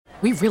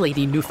We really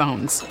need new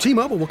phones.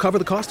 T-Mobile will cover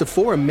the cost of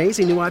 4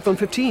 amazing new iPhone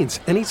 15s,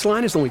 and each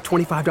line is only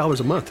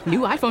 $25 a month. New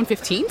iPhone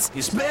 15s?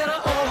 It's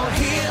better over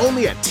here.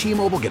 Only at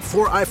T-Mobile, get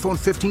 4 iPhone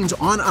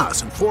 15s on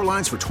us and 4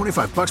 lines for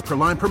 $25 per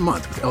line per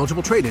month with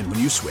eligible trade-in when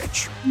you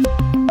switch.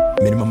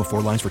 Minimum of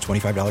 4 lines for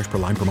 $25 per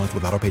line per month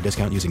with autopay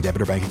discount using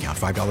debit or bank account.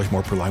 $5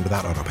 more per line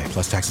without autopay,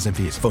 plus taxes and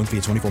fees. Phone fee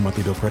at 24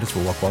 monthly bill credits for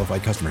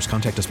well-qualified customers.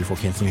 Contact us before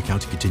canceling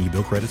account to continue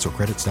bill credits or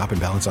credit stop and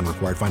balance on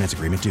required finance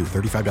agreement due.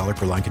 $35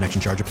 per line connection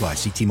charge applies.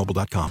 See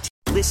T-Mobile.com.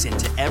 Listen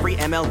to every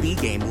MLB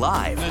game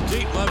live. In the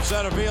deep left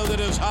center field, it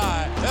is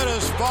high, it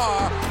is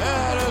far,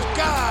 it is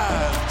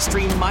gone.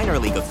 Stream minor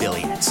league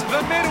affiliates.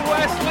 The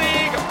Midwest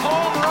League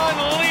home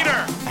run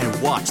leader. And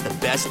watch the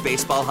best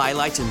baseball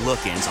highlights and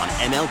look-ins on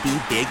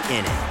MLB Big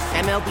Inning.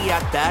 MLB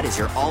At Bat is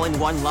your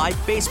all-in-one live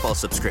baseball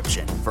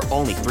subscription for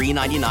only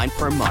 $3.99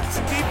 per month.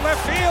 Deep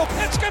left field,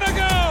 it's gonna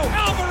go.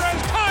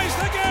 Alvarez ties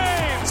the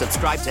game.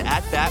 Subscribe to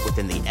At Bat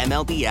within the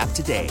MLB app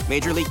today.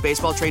 Major League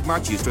Baseball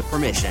trademarks used with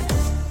permission.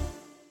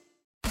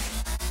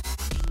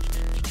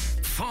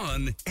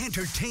 Fun,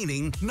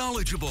 entertaining,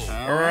 knowledgeable.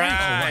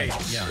 Right.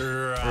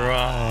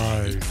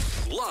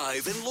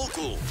 Live and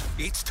local.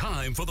 It's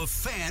time for the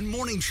Fan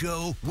Morning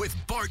Show with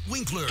Bart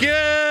Winkler.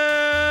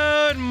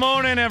 Good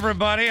morning,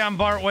 everybody. I'm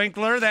Bart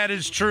Winkler. That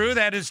is true.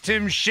 That is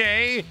Tim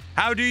Shea.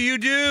 How do you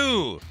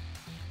do?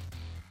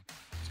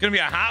 It's going to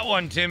be a hot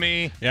one,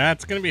 Timmy. Yeah,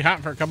 it's going to be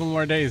hot for a couple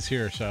more days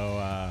here,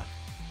 so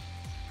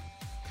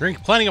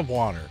drink plenty of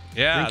water.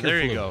 Yeah, Drink your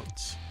there you go.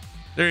 fluids.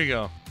 There you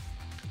go.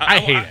 I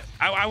hate it.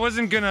 I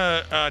wasn't going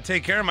to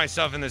take care of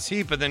myself in this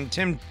heat, but then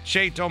Tim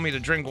Shea told me to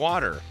drink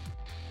water.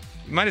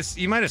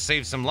 You might have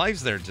saved some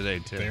lives there today,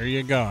 too. There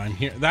you go. I'm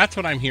here. That's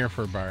what I'm here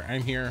for, Bart.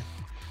 I'm here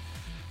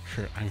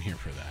for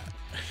that.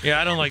 Yeah,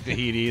 I don't like the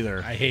heat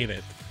either. I hate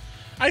it.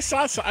 I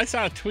saw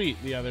a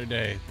tweet the other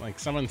day. Like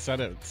someone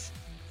said it's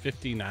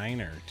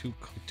 59 or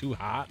too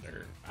hot,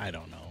 or I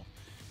don't know.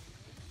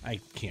 I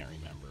can't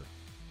remember.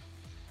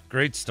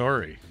 Great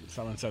story.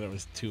 Someone said it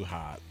was too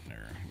hot,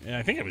 or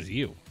I think it was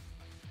you.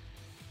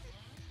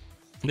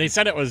 They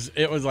said it was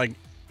like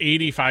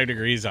 85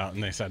 degrees out,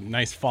 and they said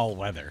nice fall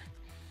weather.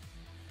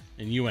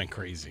 And you went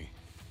crazy.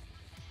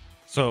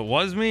 So it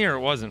was me or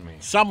it wasn't me?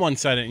 Someone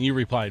said it, and you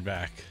replied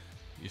back.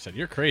 You said,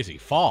 you're crazy.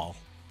 Fall.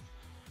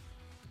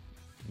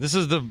 This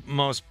is the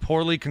most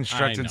poorly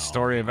constructed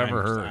story I've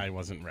ever heard. I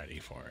wasn't ready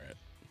for it.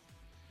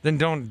 Then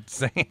don't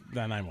say it.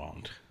 Then I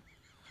won't.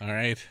 All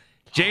right?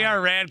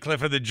 J.R.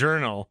 Radcliffe of the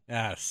Journal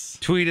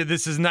tweeted,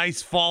 this is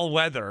nice fall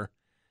weather,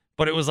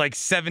 but it was like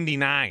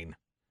 79.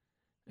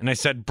 And I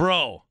said,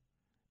 bro,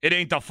 it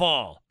ain't the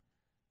fall.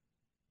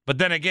 But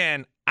then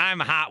again,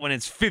 I'm hot when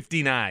it's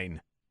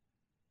 59.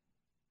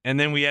 And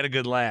then we had a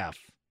good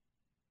laugh.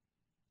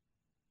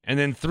 And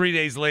then 3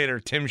 days later,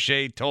 Tim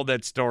Shea told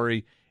that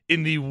story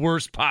in the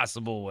worst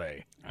possible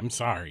way. I'm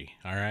sorry,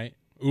 all right?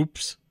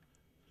 Oops.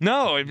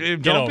 No,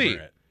 don't be.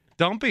 It.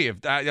 Don't be.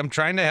 I'm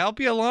trying to help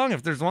you along.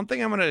 If there's one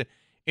thing I'm going to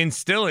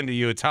instill into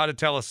you, it's how to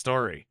tell a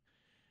story.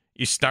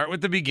 You start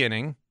with the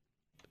beginning.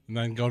 And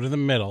then go to the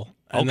middle.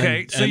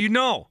 Okay, so you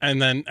know. And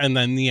then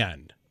the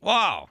end.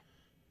 Wow.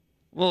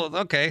 Well,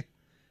 okay.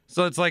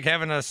 So it's like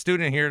having a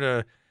student here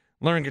to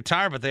learn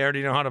guitar, but they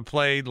already know how to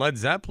play Led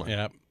Zeppelin.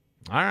 Yep.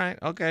 All right.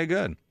 Okay,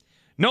 good.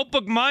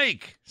 Notebook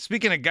Mike.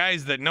 Speaking of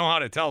guys that know how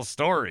to tell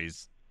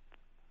stories.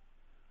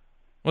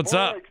 What's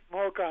up? Like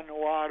Smoke on the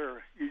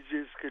Water. He's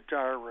just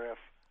guitar riff.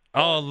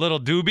 Oh, a little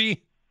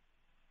doobie?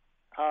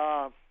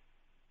 I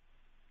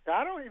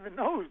don't even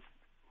know.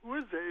 Who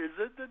is it? Is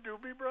it the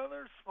Doobie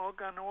Brothers?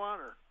 Smoke on the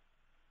Water.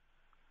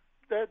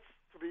 That's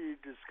to be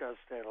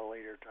discussed at a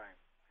later time.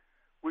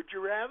 Would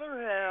you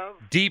rather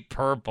have Deep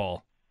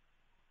Purple?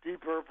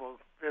 Deep Purple,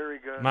 very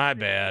good. My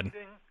bad.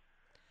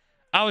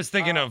 I was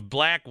thinking of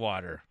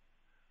Blackwater.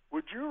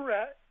 Would you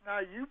now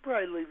you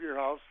probably leave your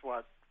house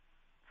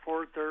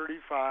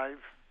 4:35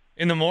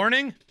 in the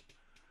morning?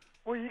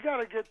 Well, you got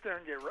to get there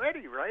and get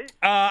ready, right?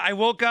 I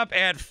woke up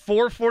at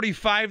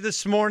 4:45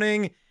 this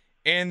morning,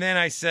 and then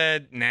I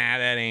said, "Nah,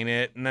 that ain't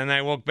it." And then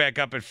I woke back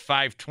up at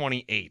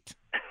 5:28,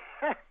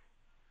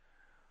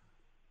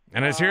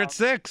 and I was here at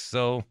 6.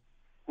 So.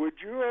 Would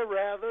you have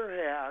rather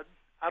had,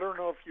 I don't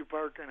know if you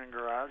park in a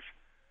garage,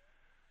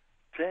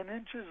 10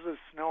 inches of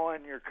snow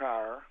on your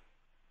car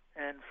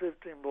and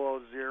 15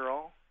 below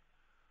zero,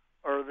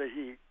 or the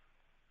heat?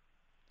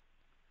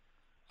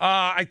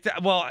 I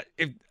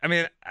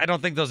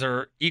don't think those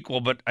are equal,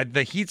 but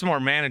the heat's more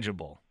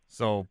manageable.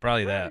 So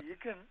probably that. You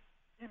can,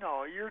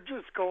 you're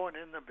just going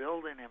in the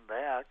building and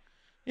back.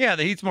 Yeah,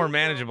 the heat's more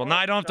manageable. No,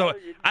 I don't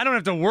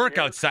have to work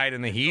outside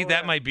in the heat.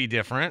 That might be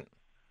different.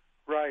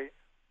 Right.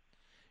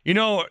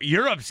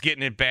 Europe's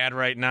getting it bad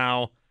right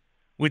now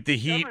with the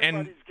heat.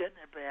 Everybody's getting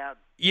it bad.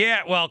 Yeah,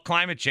 well,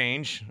 climate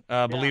change,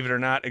 believe it or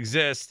not,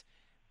 exists.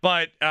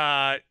 But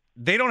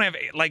they don't have,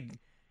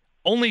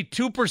 only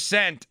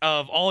 2%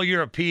 of all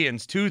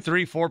Europeans, 2,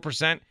 3,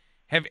 4%,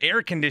 have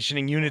air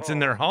conditioning units in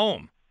their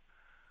home.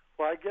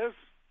 Well, I guess,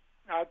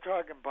 not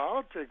talking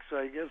politics,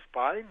 I guess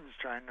Biden's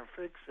trying to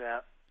fix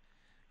that.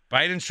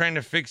 Biden's trying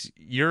to fix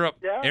Europe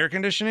air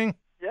conditioning?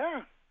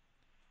 Yeah.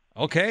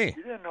 Okay.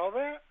 You didn't know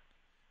that?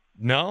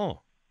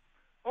 No.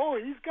 Oh,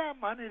 he's got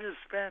money to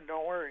spend.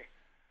 Don't worry.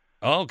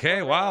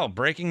 Okay. Wow.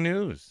 Breaking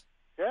news.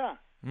 Yeah.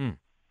 Hmm.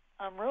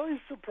 I'm really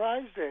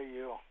surprised at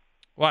you.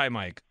 Why,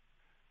 Mike?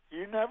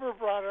 You never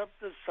brought up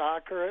the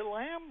soccer at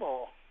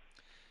Lambeau.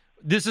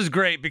 This is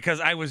great because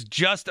I was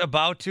just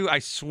about to. I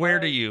swear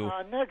to you.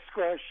 Next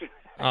question.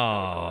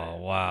 Oh,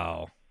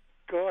 wow.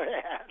 Go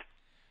ahead.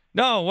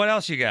 No, what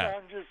else you got?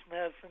 I'm just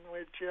messing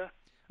with you.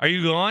 Are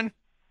you going?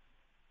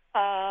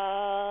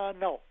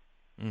 No.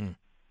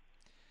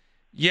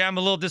 Yeah, I'm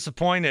a little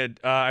disappointed.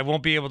 I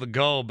won't be able to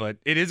go, but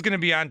it is going to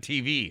be on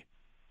TV.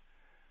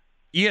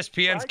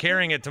 ESPN's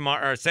carrying it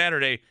tomorrow or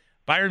Saturday.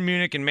 Bayern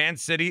Munich and Man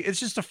City. It's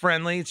just a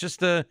friendly. It's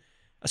just a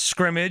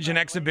scrimmage, an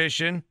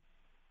exhibition.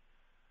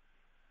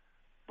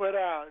 But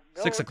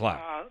 6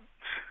 o'clock.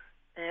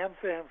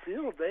 AmFam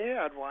Field, they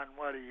had one,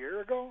 a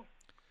year ago?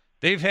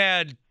 They've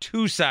had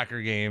 2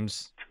 soccer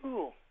games.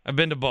 2. I've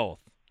been to both.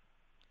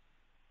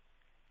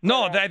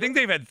 No, I think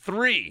they've had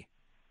 3.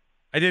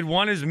 I did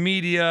 1 as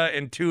media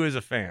and 2 as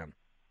a fan.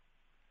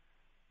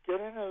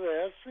 Get into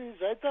the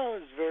ESPYs? I thought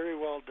it was very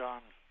well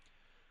done.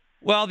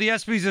 Well, the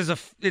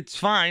ESPYs it's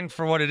fine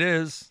for what it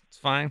is. It's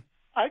fine.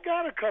 I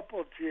got a couple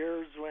of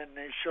tears when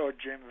they showed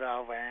Jim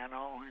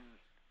Valvano and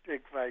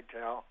Dick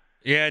Vitale.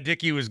 Yeah,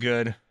 Dickie was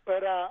good.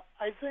 But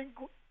I think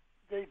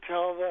they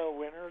tell the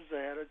winners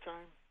ahead of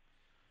time.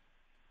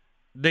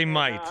 They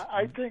might.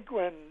 I think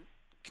when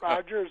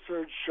Rogers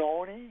heard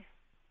Shoney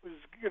was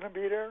going to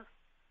be there,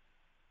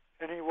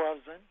 and he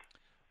wasn't.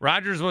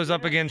 Rogers was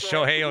up against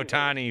Shohei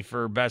Ohtani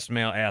for best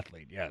male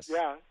athlete, yes.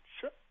 Yeah,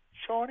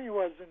 Shoney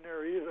wasn't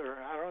there either.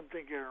 I don't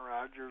think Aaron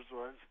Rodgers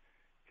was,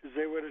 because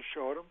they would have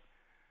showed him.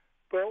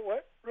 But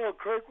real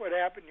quick, what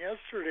happened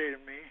yesterday to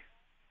me,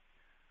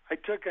 I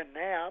took a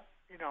nap,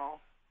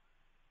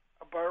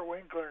 a Bart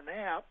Winkler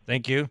nap.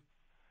 Thank you.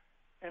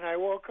 And I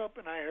woke up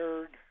and I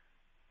heard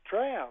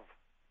Trav.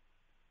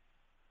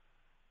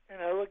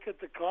 And I look at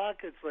the clock,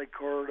 it's like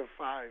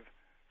 4:45.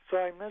 So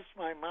I missed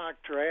my mock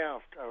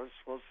draft. I was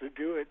supposed to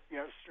do it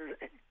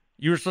yesterday.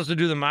 You were supposed to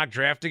do the mock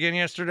draft again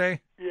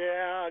yesterday?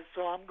 Yeah,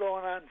 so I'm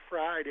going on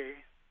Friday.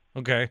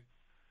 Okay.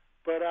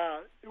 But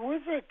it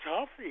was a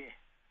toughie.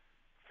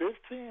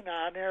 15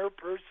 on-air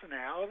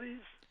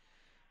personalities.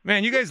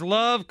 Man, you guys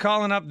love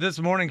calling up this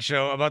morning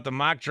show about the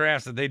mock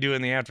drafts that they do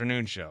in the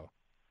afternoon show.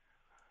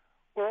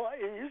 Well,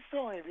 it used to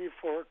only be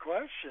 4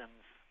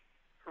 questions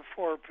or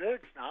 4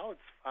 picks. Now it's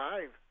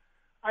 5.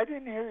 I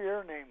didn't hear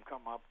your name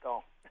come up,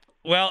 though.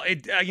 Well,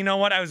 you know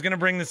what? I was going to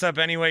bring this up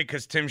anyway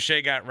because Tim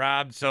Shea got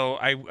robbed, so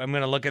I'm going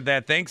to look at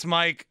that. Thanks,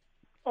 Mike.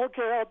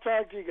 Okay, I'll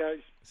talk to you guys.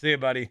 See you,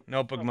 buddy.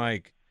 Notebook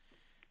Mike.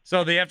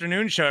 So the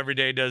afternoon show every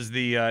day does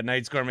the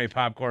Knight's Gourmet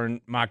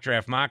Popcorn Mock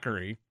Draft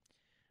Mockery,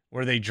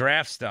 where they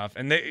draft stuff.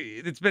 And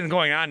it's been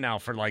going on now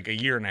for like a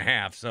year and a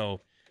half,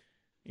 so,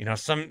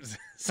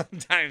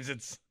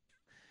 sometimes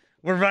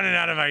we're running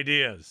out of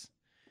ideas.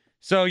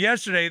 So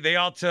yesterday, they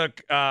all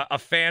took a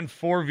fan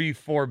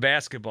 4v4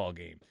 basketball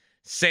game.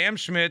 Sam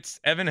Schmitz,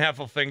 Evan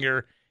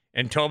Heffelfinger,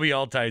 and Toby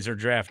Altizer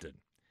drafted.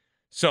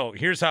 So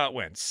here's how it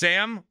went.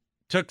 Sam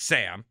took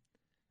Sam.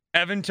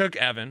 Evan took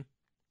Evan.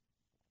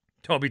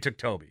 Toby took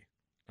Toby.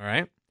 All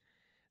right?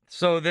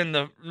 So then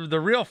the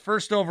real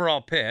first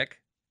overall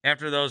pick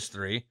after those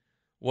 3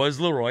 was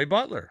Leroy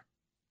Butler.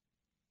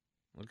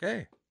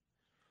 Okay.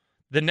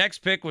 The next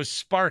pick was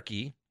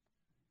Sparky.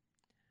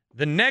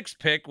 The next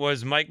pick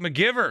was Mike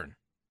McGivern.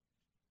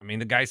 I mean,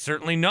 the guy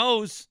certainly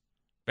knows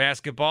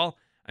basketball.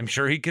 I'm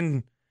sure he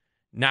can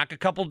knock a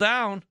couple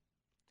down.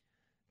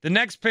 The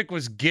next pick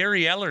was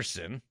Gary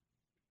Ellerson.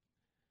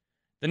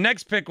 The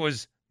next pick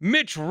was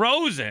Mitch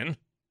Rosen,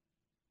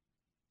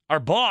 our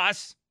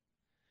boss.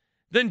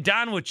 Then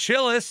Don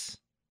Wachillis.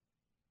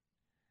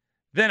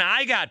 Then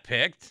I got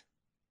picked.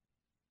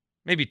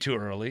 Maybe too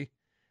early.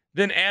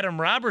 Then Adam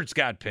Roberts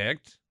got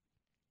picked.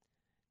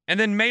 And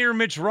then Mayor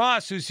Mitch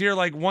Ross, who's here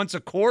like once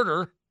a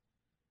quarter,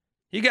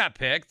 he got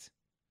picked.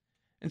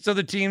 And so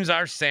the teams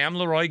are Sam,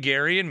 Leroy,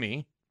 Gary, and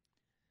me.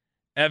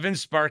 Evan,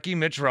 Sparky,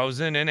 Mitch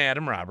Rosen, and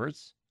Adam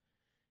Roberts.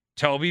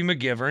 Toby,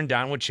 McGivern,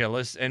 Don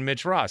Wachillis, and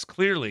Mitch Ross.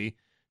 Clearly,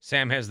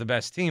 Sam has the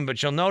best team,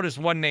 but you'll notice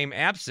one name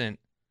absent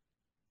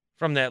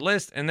from that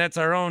list, and that's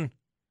our own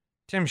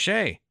Tim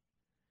Shea.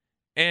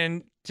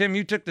 And, Tim,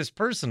 you took this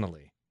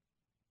personally.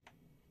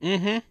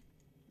 Mm-hmm.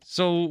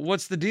 So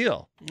what's the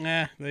deal?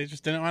 They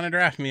just didn't want to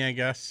draft me, I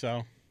guess,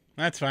 so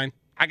that's fine.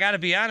 I got to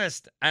be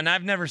honest, and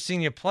I've never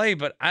seen you play,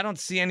 but I don't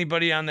see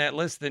anybody on that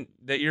list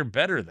that you're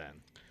better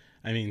than.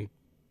 I mean,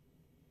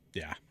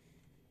 yeah.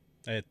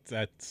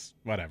 That's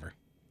whatever.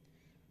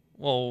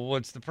 Well,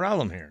 what's the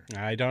problem here?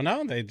 I don't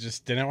know. They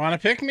just didn't want to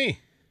pick me.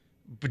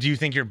 But do you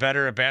think you're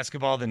better at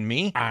basketball than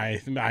me?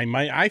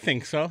 I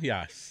think so,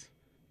 yes.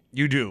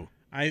 You do?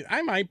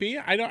 I might be.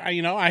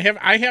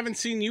 I haven't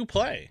seen you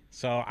play,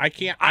 so I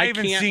can't. I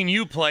haven't seen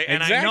you play,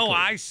 and exactly. I know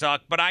I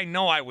suck, but I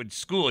know I would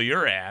school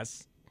your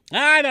ass.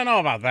 I don't know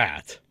about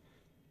that.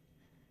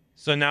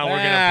 So now we're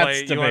gonna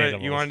play.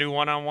 Debatable. You want to do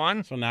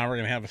 1-on-1? So now we're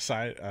gonna have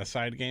a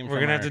side game.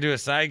 We're gonna have to do a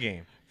side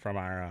game from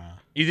our.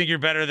 You think you're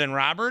better than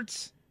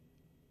Roberts?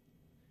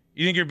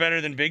 You think you're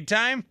better than Big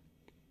Time?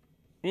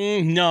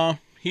 No,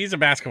 he's a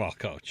basketball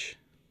coach.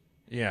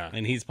 Yeah.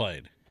 And he's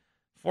played.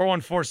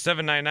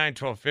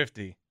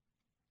 414-799-1250.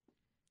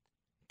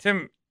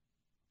 Tim,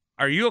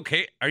 are you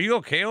okay? Are you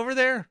okay over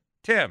there?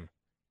 Tim.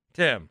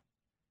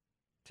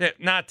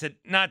 Not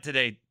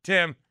today.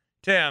 Tim.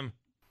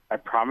 I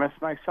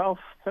promised myself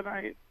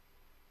tonight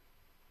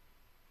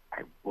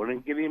I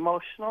wouldn't get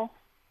emotional,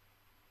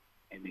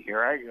 and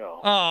here I go.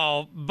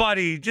 Oh,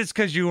 buddy, just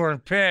because you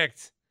weren't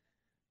picked.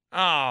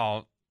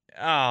 Oh,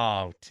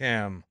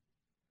 Tim.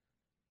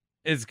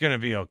 It's going to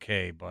be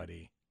okay,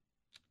 buddy.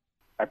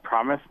 I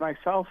promised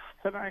myself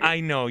tonight. I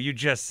know, you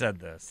just said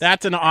this.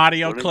 That's an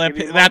audio clip.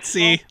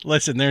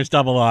 Listen, there's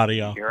double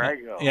audio. Here I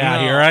go. Yeah,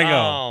 here I go.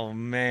 Oh,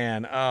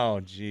 man. Oh,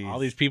 geez. All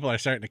these people are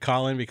starting to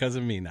call in because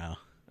of me now.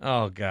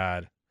 Oh,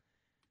 God.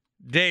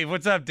 Dave,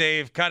 what's up,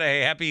 Dave?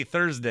 Cudahy, happy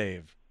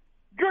Thursday.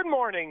 Good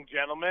morning,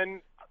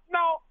 gentlemen.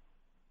 No,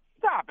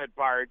 stop it,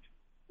 Bart.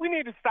 We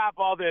need to stop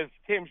all this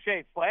Tim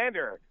Shea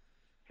slander.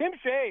 Tim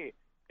Shea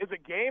is a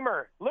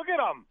gamer. Look at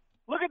him.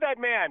 Look at that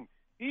man.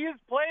 He has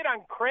played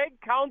on Craig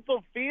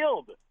Council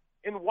Field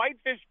in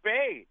Whitefish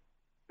Bay.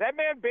 That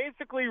man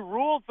basically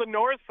rules the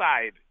north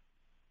side.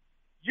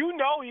 You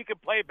know he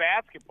could play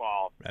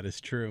basketball. That is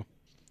true.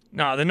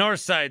 No, the north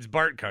side's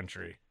Bart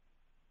country.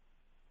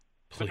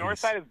 Please. The north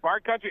side is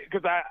Bart country?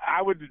 Because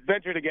I would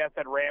venture to guess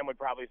that Ram would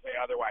probably say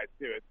otherwise,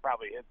 too. It's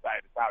probably his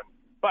side of town.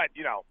 But,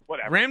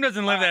 whatever. Ram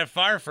doesn't live that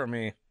far from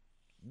me.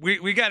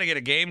 We got to get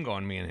a game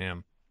going, me and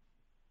him.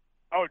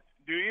 Oh,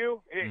 do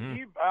you? Mm-hmm.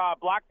 He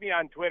blocked me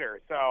on Twitter,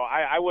 so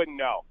I wouldn't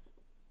know.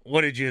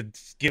 What, did you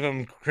give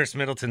him Chris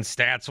Middleton's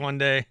stats one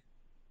day?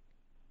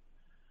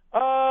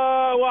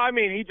 Well, I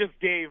mean, he just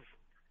gave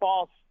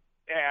false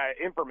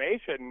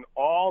information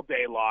all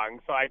day long,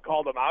 so I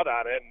called him out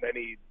on it, and then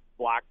he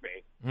blocked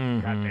me.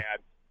 Mm-hmm. Got mad.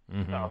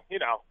 Mm-hmm. So,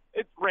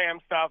 it's Ram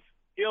stuff.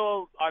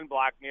 He'll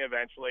unblock me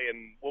eventually,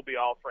 and we'll be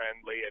all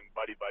friendly and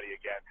buddy-buddy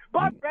again.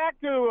 But back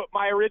to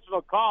my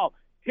original call.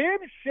 Tim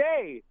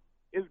Shea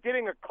is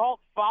getting a cult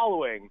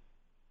following,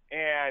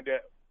 and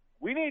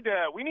we need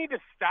to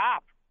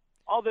stop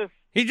all this.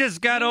 He just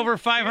got over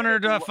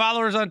 500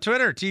 followers on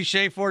Twitter,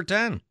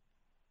 TShay410.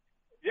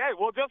 Yeah,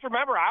 well, just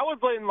remember, I was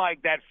in,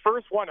 that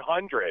first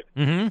 100.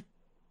 Mm-hmm.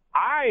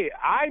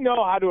 I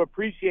know how to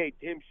appreciate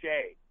Tim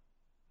Shea.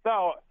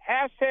 So,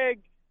 hashtag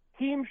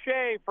Team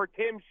Shea for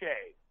Tim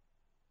Shea.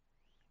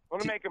 I'm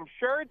going to make him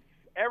shirts,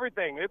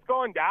 everything. It's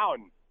going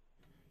down.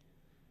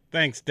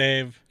 Thanks,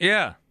 Dave.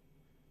 Yeah.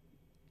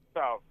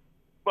 So,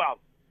 well,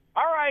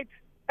 all right.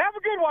 Have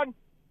a good one.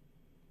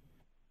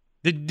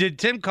 Did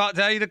Tim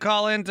tell you to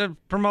call in to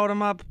promote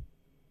him up?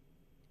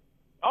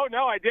 Oh,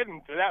 no, I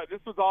didn't. This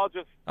was all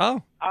just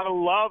out of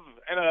love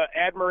and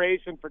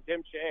admiration for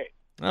Tim Shea.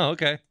 Oh,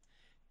 okay.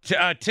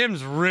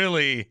 Tim's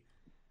really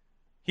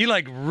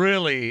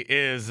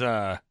is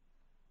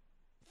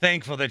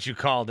thankful that you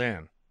called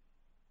in.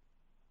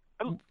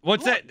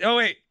 What's that? Oh,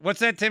 wait.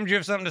 What's that, Tim? Do you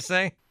have something to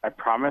say? I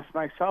promised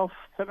myself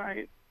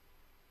tonight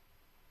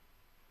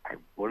I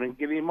wouldn't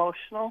get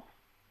emotional,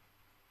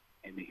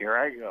 and here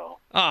I go.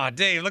 Oh,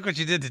 Dave, look what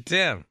you did to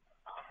Tim.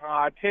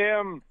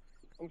 Tim,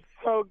 I'm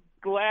so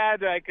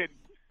glad I could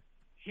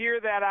hear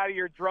that out of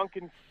your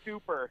drunken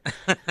stupor.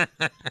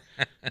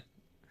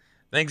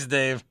 Thanks,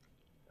 Dave.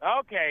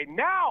 Okay,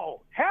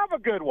 now, have a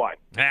good one.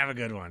 Have a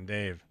good one,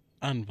 Dave.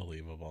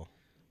 Unbelievable.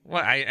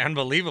 What?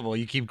 Unbelievable.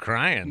 You keep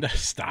crying.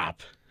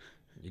 Stop.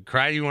 You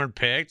cried you weren't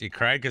picked. You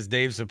cried because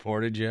Dave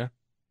supported you.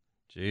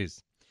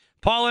 Jeez.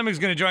 Paul Emming's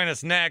going to join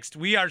us next.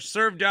 We are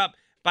served up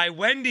by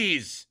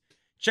Wendy's.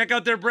 Check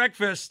out their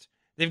breakfast.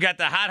 They've got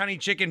the hot honey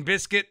chicken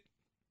biscuit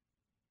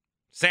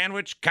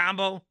sandwich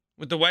combo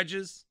with the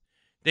wedges.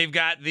 They've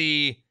got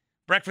the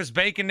breakfast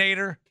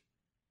baconator.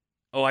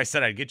 Oh, I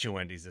said I'd get you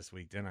Wendy's this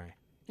week, didn't I?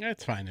 Yeah,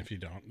 it's fine if you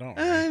don't. Don't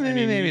worry.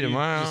 Maybe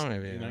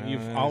tomorrow.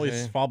 You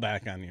always fall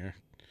back on your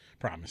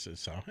promises,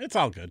 so it's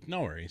all good.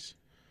 No worries.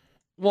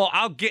 Well,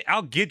 I'll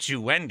get you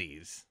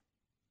Wendy's.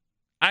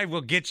 I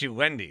will get you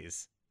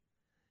Wendy's.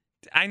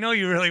 I know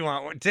you really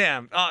want one,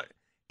 Tim.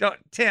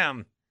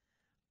 Tim.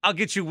 I'll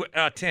get you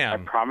Tim. I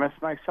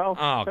promised myself.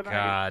 Oh tonight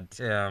God,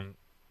 Tim.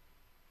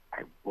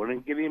 I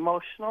wouldn't get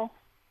emotional,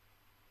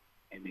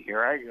 and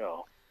here I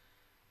go.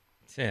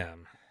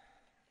 Tim.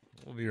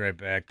 We'll be right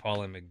back.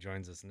 Paul Emming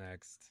joins us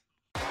next.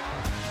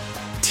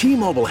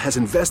 T-Mobile has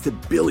invested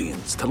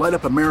billions to light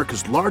up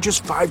America's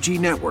largest 5G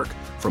network,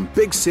 from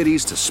big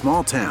cities to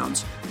small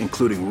towns,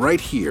 including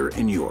right here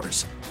in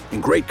yours.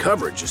 And great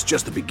coverage is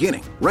just the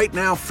beginning. Right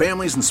now,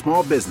 families and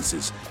small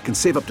businesses can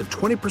save up to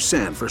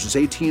 20% versus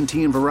AT&T and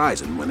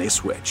Verizon when they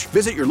switch.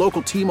 Visit your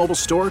local T-Mobile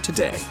store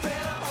today.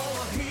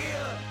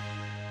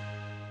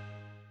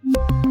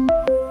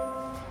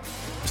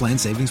 Plan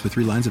savings with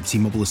 3 lines of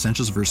T-Mobile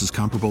Essentials versus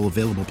comparable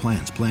available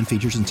plans. Plan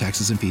features and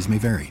taxes and fees may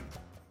vary.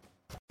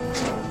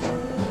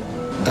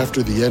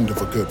 After the end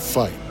of a good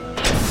fight,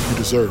 you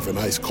deserve an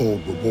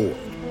ice-cold reward.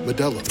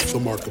 Modelo is the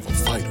mark of a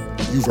fighter.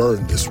 You've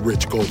earned this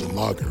rich golden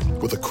lager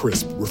with a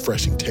crisp,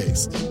 refreshing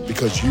taste.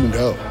 Because you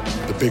know,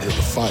 the bigger the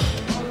fight,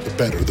 the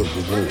better the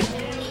reward.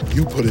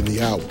 You put in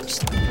the hours,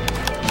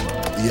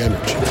 the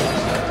energy,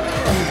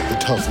 the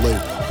tough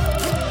labor.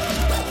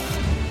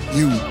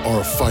 You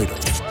are a fighter,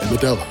 and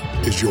Modelo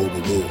is your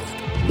reward.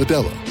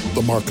 Modelo,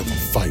 the mark of a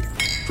fighter.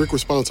 Drink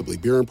responsibly.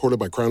 Beer imported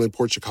by Crown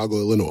Imports, Chicago,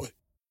 Illinois.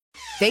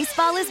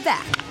 Baseball is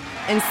back,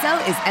 and so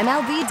is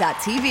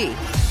MLB.tv.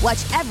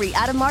 Watch every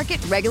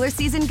out-of-market regular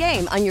season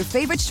game on your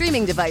favorite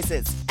streaming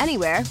devices,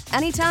 anywhere,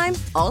 anytime,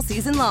 all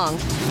season long.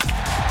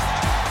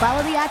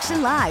 Follow the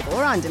action live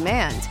or on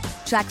demand.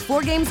 Track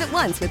 4 games at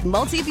once with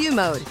multi-view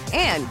mode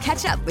and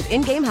catch up with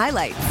in-game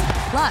highlights.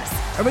 Plus,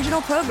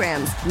 original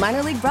programs,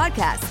 minor league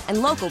broadcasts,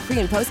 and local pre-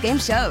 and post-game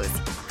shows.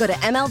 Go to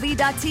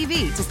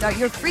MLB.tv to start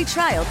your free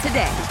trial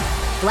today.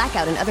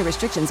 Blackout and other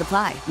restrictions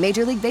apply.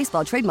 Major League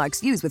Baseball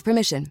trademarks used with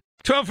permission.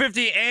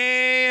 12:50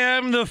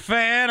 a.m. The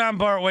Fan. I'm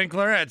Bart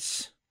Winkler.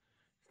 That's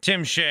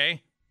Tim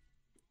Shea.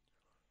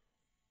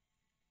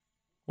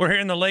 We're here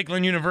in the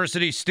Lakeland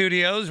University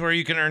studios where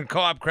you can earn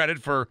co-op credit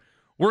for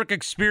work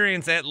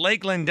experience at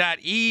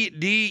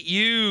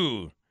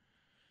lakeland.edu.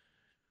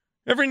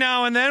 Every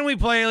now and then we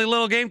play a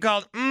little game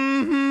called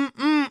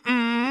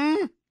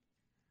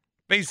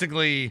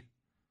Basically,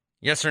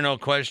 yes or no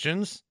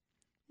questions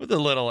with a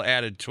little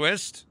added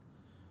twist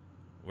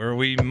where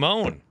we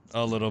moan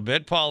a little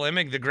bit. Paul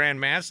Emig, the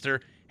Grand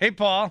Master. Hey,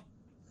 Paul.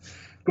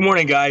 Good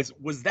morning, guys.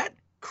 Was that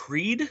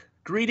Creed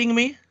greeting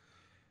me?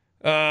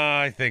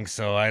 I think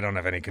so. I don't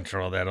have any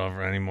control of that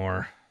over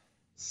anymore.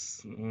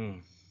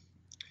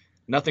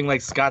 Nothing like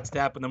Scott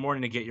Stapp in the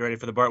morning to get you ready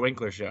for the Bart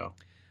Winkler show.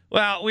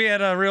 Well, we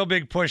had a real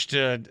big push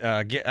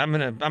to get. I'm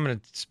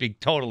gonna speak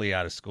totally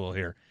out of school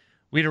here.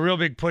 We had a real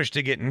big push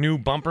to get new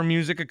bumper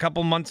music a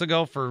couple months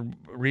ago for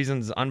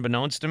reasons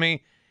unbeknownst to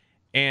me.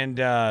 And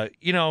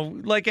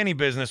like any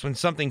business, when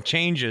something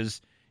changes,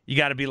 you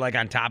got to be like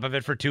on top of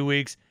it for 2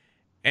 weeks.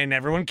 And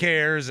everyone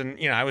cares. And,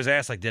 I was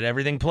asked, like, did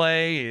everything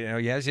play?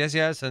 Yes.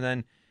 And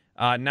then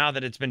now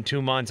that it's been 2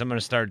 months, I'm going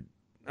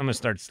to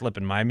start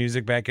slipping my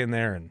music back in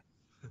there, and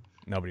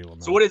nobody will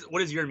know. So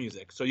what is your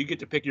music? So you get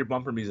to pick your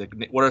bumper music.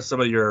 What are some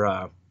of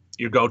your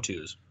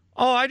go-tos?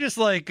 Oh, I just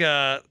like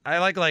I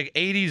like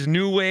 80s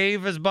new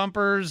wave as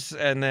bumpers,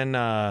 and then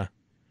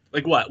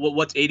like what?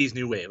 What's 80s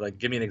new wave? Like,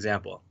 give me an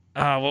example.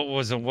 What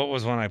was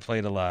one I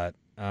played a lot?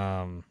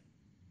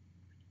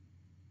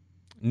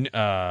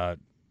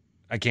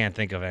 I can't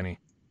think of any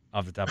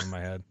off the top of my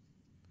head.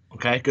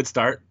 Okay, good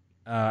start.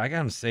 I got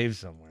them saved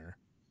somewhere.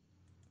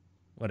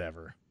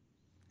 Whatever.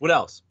 What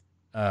else?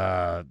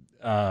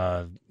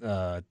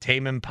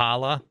 Tame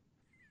Impala.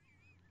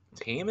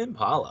 Tame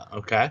Impala.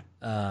 Okay.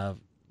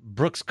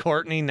 Brooks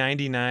Courtney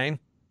 99,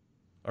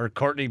 or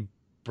Courtney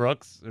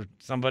Brooks or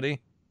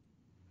somebody.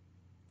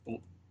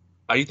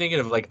 Are you thinking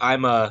of like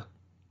I'm a?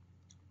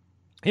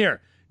 Here,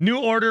 New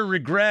Order,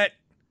 Regret,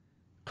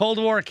 Cold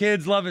War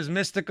Kids, Love is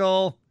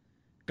Mystical,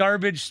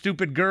 Garbage,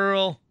 Stupid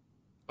Girl.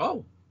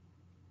 Oh.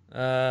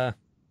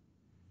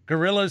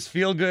 Gorillaz,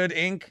 Feel Good,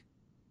 Inc.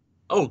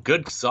 Oh,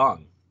 good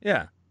song.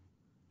 Yeah,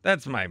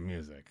 that's my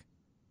music.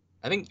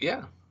 I think,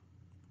 yeah.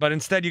 But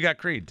instead, you got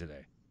Creed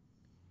today.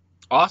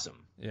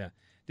 Awesome. Yeah.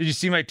 Did you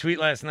see my tweet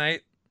last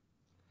night?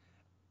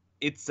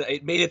 It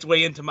made its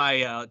way into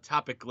my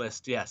topic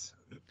list. Yes.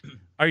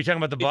 Are you talking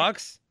about the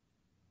Bucks?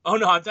 Oh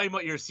no, I'm talking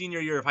about your senior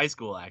year of high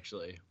school.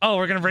 Actually. Oh,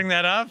 we're gonna bring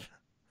that up.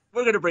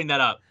 We're gonna bring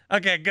that up.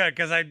 Okay, good,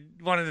 because I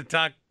wanted to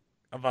talk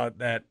about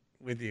that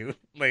with you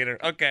later.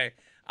 Okay.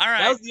 All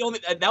right. That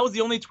was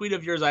the only tweet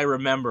of yours I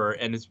remember,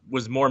 and it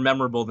was more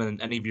memorable than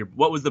any of your.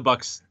 What was the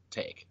Bucks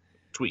take?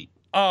 Tweet.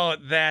 Oh,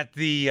 that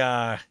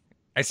I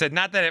said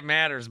not that it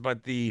matters,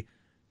 but the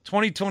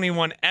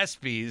 2021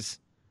 ESPYs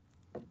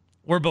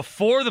were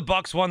before the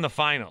Bucks won the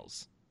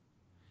finals,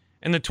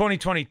 and the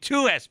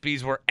 2022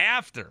 ESPYs were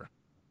after.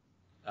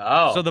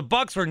 Oh. So the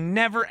Bucks were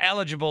never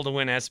eligible to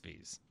win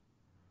ESPYs.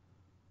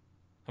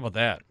 How about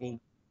that? Well,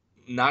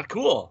 not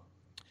cool.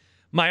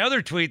 My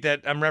other tweet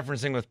that I'm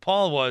referencing with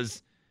Paul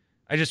was,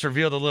 I just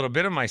revealed a little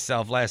bit of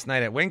myself last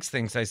night at Winks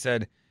Things. I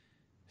said,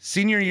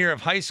 senior year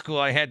of high school,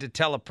 I had to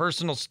tell a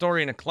personal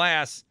story in a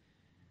class.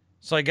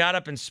 So I got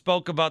up and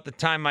spoke about the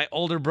time my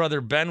older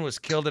brother Ben was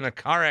killed in a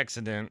car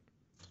accident.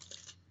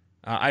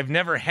 I've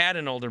never had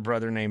an older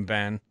brother named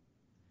Ben.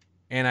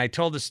 And I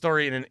told the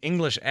story in an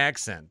English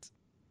accent.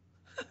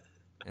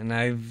 And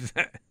I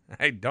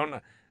don't know.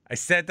 I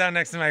sat down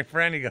next to my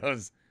friend. He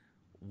goes,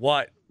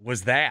 "What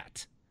was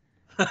that?"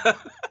 And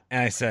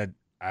I said,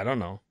 "I don't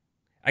know.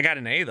 I got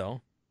an A,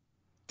 though."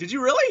 Did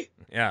you really?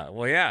 Yeah.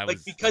 Well, yeah.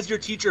 Because your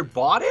teacher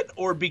bought it,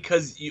 or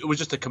because it was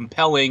just a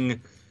compelling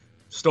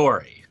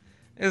story?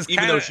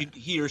 Even though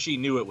he or she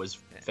knew it was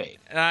fake.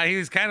 He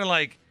was kind of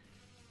like,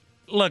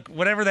 "Look,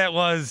 whatever that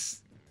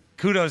was,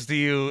 kudos to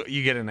you.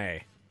 You get an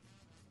A."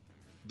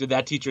 Did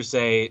that teacher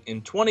say,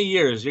 in 20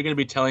 years, you're going to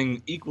be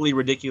telling equally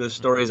ridiculous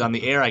stories on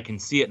the air? I can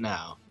see it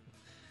now.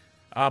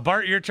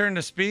 Bart, your turn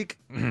to speak.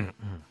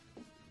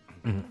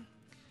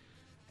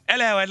 Hello,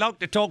 I'd like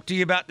to talk to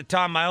you about the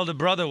time my older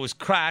brother was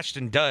crashed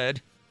and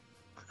died.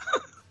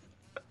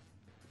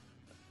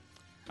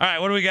 All right,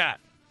 what do we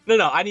got?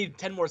 No, I need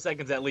 10 more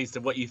seconds at least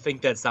of what you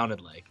think that sounded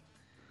like.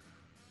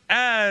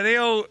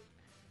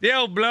 The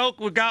old bloke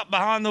who got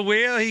behind the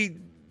wheel, he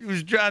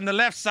was on the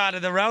left side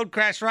of the road,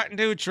 crashed right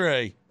into a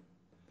tree.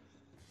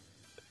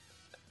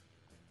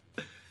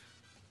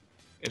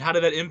 And how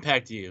did that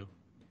impact you,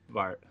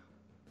 Bart?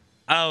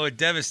 Oh, it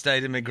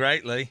devastated me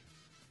greatly.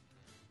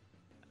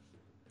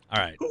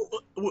 All right.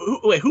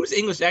 Wait, whose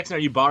English accent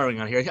are you borrowing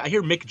on here? I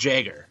hear Mick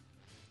Jagger.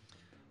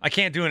 I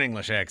can't do an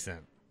English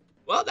accent.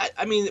 Well,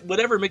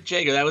 whatever Mick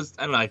Jagger, I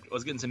don't know, I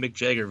was getting some Mick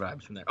Jagger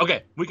vibes from there.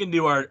 Okay, we can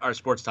do our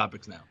sports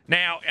topics now.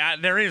 Now,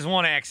 there is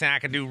one accent I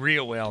can do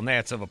real well, and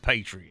that's of a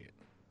Patriot.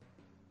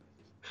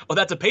 Oh,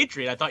 that's a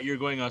Patriot. I thought you were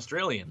going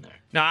Australian there.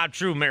 No, I'm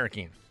true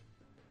American.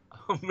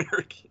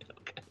 American,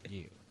 okay.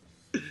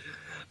 Yeah.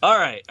 All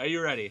right, are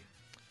you ready?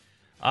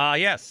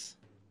 Yes.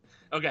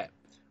 Okay,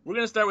 we're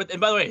going to start with,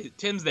 and by the way,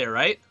 Tim's there,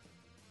 right?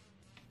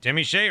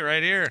 Timmy Shea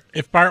right here.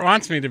 If Bart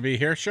wants me to be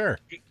here, sure.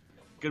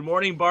 Good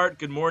morning, Bart.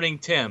 Good morning,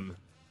 Tim.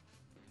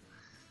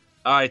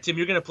 All right, Tim,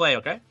 you're going to play,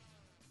 okay?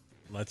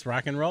 Let's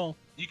rock and roll.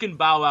 You can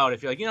bow out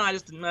if you're like, I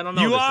don't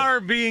know. You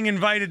are being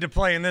invited to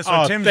play in this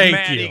one. Tim's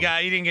mad you.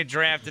 he didn't get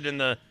drafted in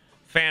the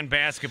fan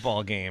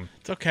basketball game.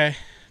 It's okay.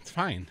 It's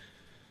fine.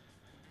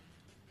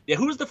 Yeah,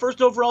 who was the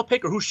first overall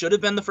pick, or who should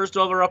have been the first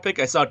overall pick?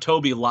 I saw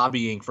Toby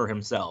lobbying for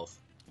himself.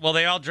 Well,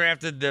 they all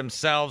drafted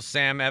themselves,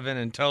 Sam, Evan,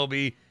 and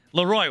Toby.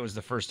 Leroy was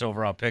the first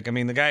overall pick. I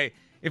mean, the guy,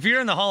 if you're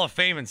in the Hall of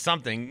Fame in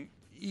something,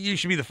 you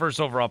should be the first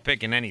overall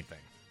pick in anything.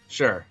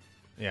 Sure.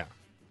 Yeah.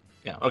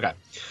 Yeah, okay.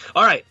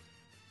 All right.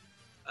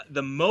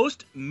 The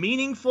most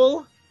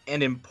meaningful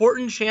and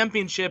important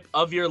championship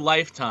of your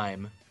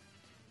lifetime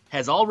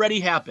has already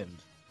happened.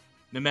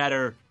 No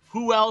matter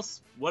who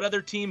else, what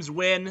other teams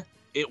win,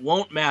 it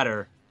won't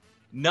matter.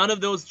 None of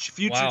those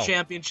future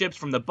championships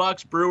from the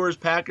Bucks, Brewers,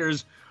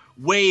 Packers,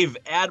 Wave,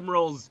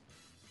 Admirals,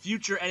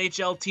 future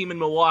NHL team in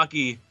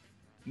Milwaukee,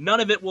 none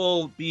of it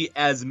will be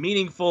as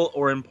meaningful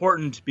or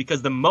important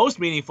because the most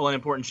meaningful and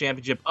important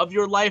championship of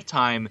your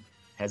lifetime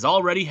has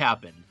already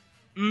happened.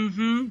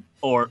 Mm-hmm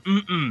or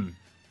mm-mm.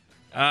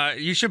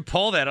 You should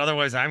pull that,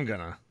 otherwise I'm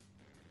gonna.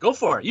 Go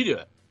for it. You do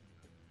it.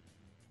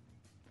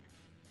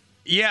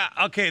 Yeah,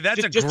 okay,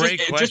 that's a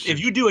great question. If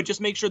you do it, just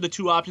make sure the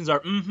two options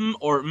are mm-hmm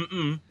or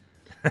mm-mm.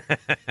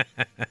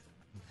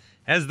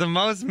 Has the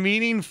most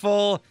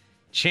meaningful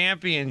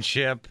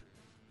championship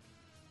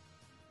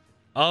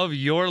of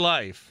your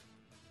life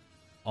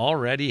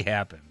already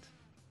happened?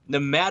 No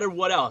matter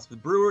what else. The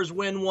Brewers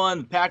win one,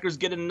 the Packers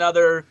get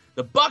another,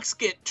 the Bucks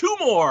get two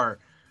more.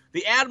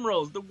 The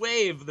Admirals, the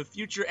Wave, the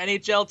future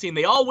NHL team,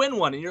 they all win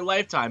one in your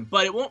lifetime,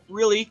 but it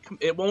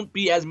won't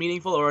be as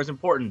meaningful or as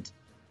important.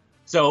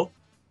 So,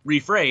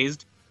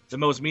 rephrased, the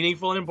most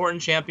meaningful and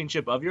important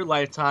championship of your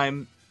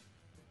lifetime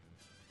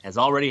has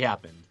already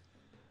happened.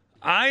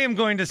 I am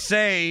going to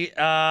say,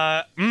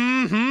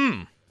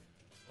 mm-hmm.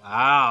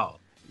 Wow.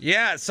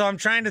 Yeah, so I'm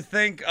trying to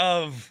think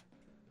of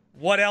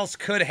what else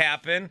could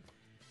happen,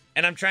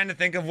 and I'm trying to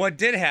think of what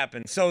did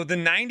happen. So the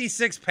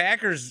 96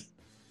 Packers,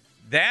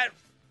 that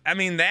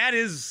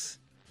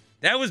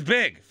was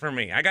big for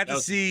me. I got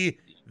to see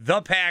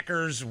the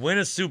Packers win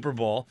a Super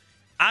Bowl.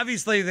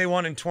 Obviously, they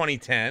won in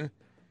 2010,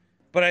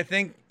 but I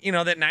think,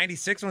 that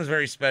 96 one was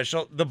very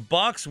special. The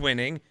Bucks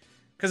winning,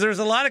 because there was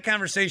a lot of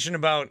conversation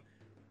about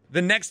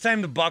the next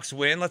time the Bucks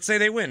win, let's say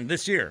they win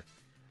this year.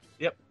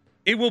 Yep.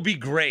 It will be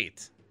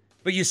great,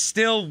 but you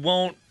still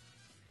won't.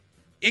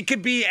 It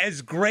could be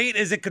as great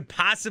as it could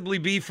possibly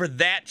be for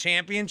that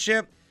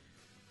championship,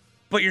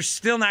 but you're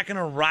still not going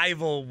to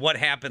rival what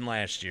happened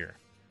last year,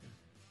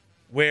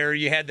 where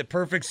you had the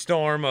perfect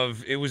storm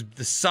of, it was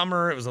the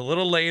summer, it was a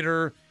little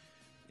later,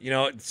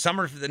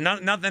 summer,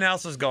 nothing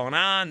else was going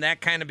on.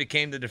 That kind of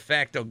became the de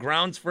facto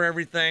grounds for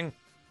everything.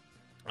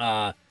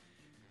 And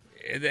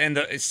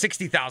the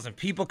 60,000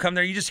 people come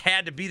there. You just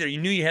had to be there. You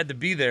knew you had to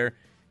be there,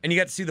 and you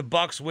got to see the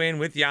Bucks win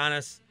with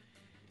Giannis.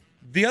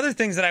 The other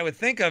things that I would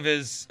think of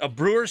is a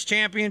Brewers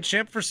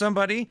championship for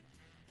somebody.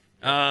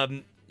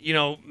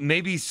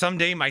 Maybe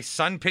someday my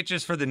son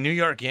pitches for the New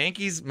York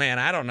Yankees. Man,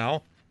 I don't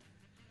know.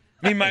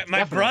 I mean,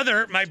 my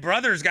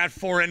brother's got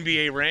 4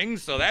 NBA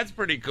rings, so that's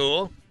pretty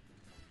cool.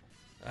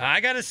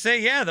 I got to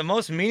say, yeah, the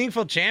most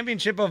meaningful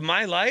championship of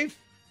my life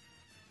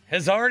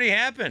has already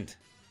happened.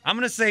 I'm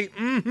going to say,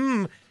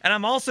 mm-hmm, and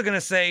I'm also going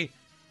to say,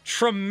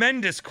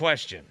 tremendous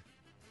question.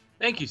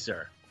 Thank you,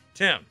 sir.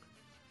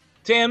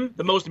 Tim,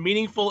 the most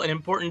meaningful and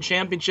important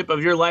championship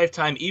of your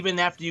lifetime, even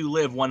after you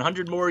live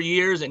 100 more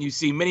years and you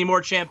see many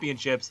more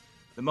championships,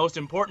 the most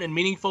important and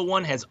meaningful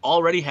one has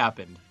already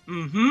happened.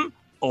 Mm-hmm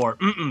or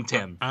mm-mm,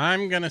 Tim?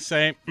 I'm going to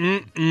say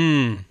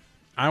mm-mm.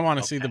 I want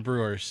to see the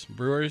Brewers.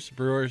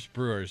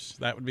 Brewers.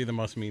 That would be the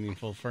most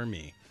meaningful for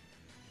me.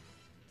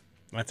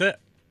 That's it.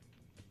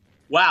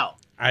 Wow.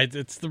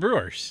 It's the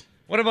Brewers.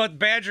 What about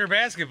Badger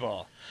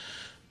basketball?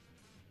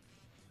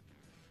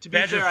 To be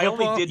fair, I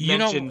only did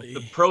mention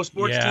the pro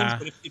sports teams,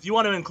 but if you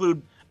want to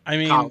include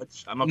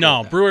college, I'm okay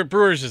no, with that.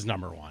 Brewers is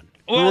number one.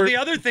 Well, the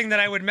other thing that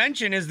I would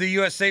mention is the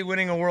USA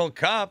winning a World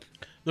Cup.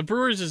 The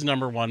Brewers is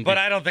number one. But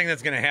I don't think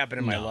that's going to happen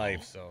in my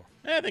life. So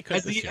they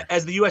could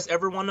has the U.S.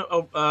 ever won?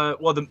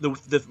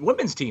 The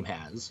women's team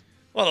has.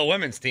 Well, the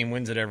women's team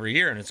wins it every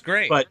year, and it's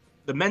great. But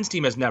the men's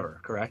team has never,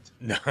 correct?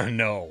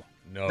 No.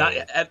 Not,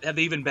 have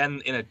they even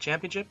been in a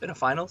championship, in a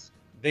finals?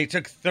 They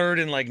took third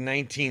in like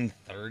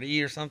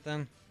 1930 or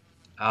something.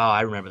 Oh,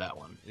 I remember that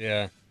one.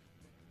 Yeah.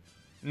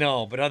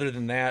 No, but other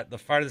than that, the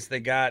farthest they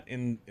got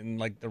in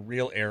like the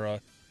real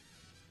era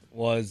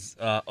was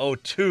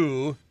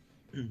 2002.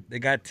 They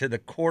got to the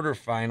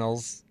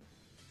quarterfinals,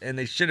 and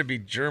they should have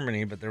beat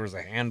Germany, but there was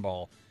a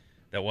handball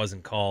that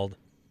wasn't called.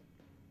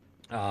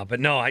 But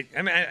no,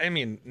 I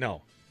mean,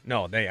 no.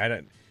 I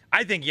don't.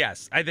 I think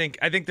yes. I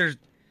think there's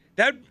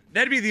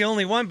that'd be the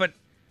only one. But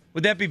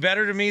would that be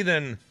better to me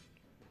than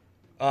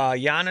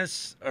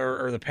Giannis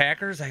or the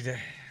Packers?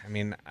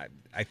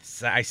 I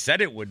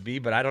said it would be,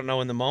 but I don't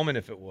know in the moment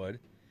if it would.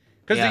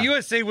 Because the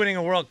USA winning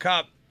a World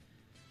Cup,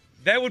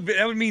 that would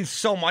mean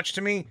so much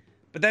to me.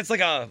 But that's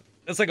like a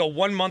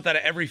 1 month out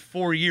of every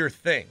 4-year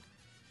thing.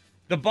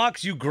 The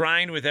Bucks you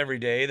grind with every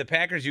day. The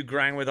Packers you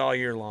grind with all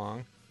year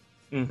long.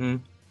 Mm-hmm.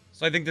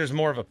 So I think there's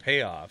more of a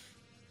payoff.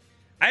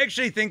 I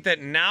actually think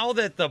that now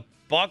that the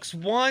Bucks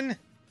won,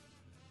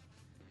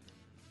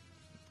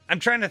 I'm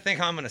trying to think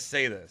how I'm going to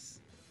say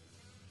this.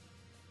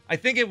 I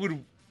think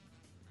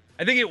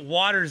it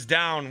waters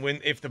down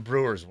if the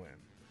Brewers win.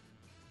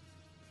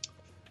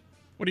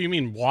 What do you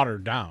mean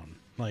watered down?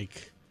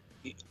 Like,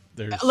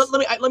 there's.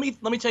 Let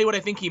me tell you what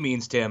I think he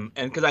means, Tim,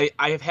 and because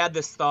I have had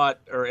this thought,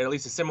 or at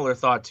least a similar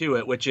thought to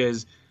it, which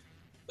is,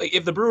 like,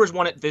 if the Brewers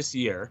won it this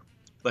year,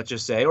 let's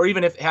just say, or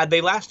even if had they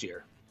last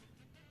year,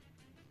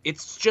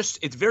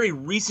 it's very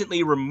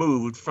recently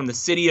removed from the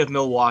city of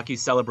Milwaukee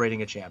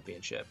celebrating a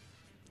championship,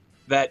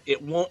 that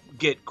it won't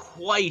get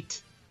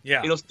quite.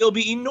 Yeah. It'll still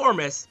be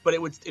enormous, but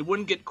it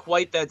wouldn't get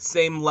quite that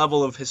same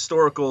level of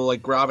historical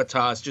like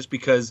gravitas just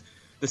because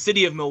the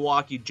city of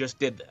Milwaukee just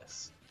did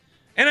this.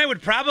 And I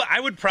would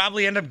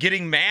probably end up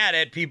getting mad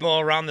at people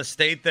around the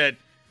state that,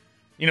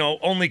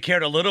 only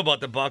cared a little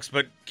about the Bucks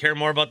but care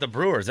more about the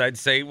Brewers. I'd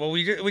say, well,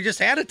 we just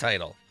had a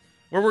title.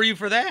 Where were you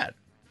for that?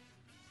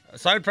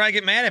 So I would probably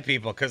get mad at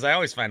people because I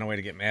always find a way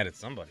to get mad at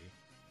somebody.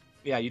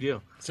 Yeah, you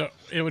do. So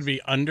it would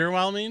be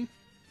underwhelming?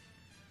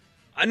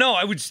 No,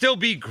 it would still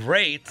be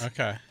great.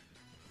 Okay.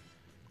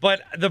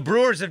 But the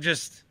Brewers have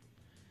just,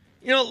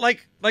 here's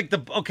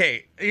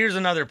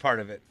another part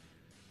of it.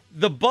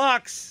 The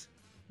Bucks,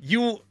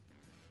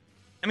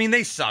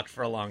 they sucked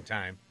for a long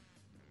time.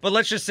 But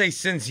let's just say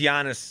since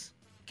Giannis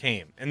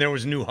came and there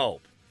was new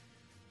hope.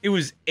 It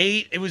was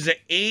an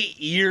 8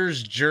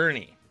 years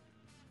journey.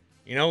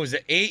 It was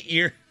an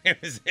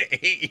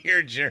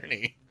 8-year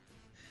journey.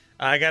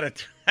 I got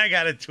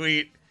a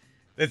tweet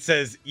that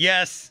says,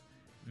 yes,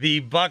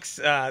 the Bucks,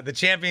 the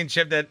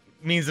championship that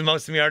means the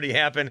most to me already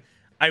happened.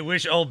 I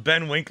wish old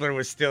Ben Winkler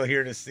was still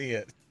here to see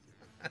it.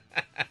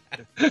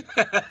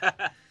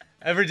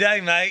 Every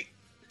day, mate.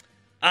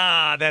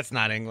 That's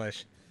not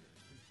English.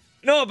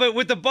 No, but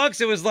with the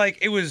Bucks,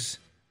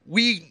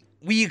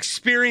 we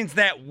experienced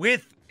that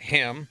with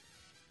him,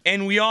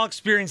 and we all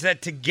experienced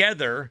that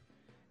together,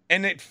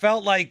 and it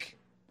felt like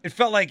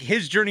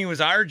his journey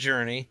was our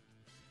journey.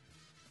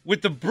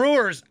 With the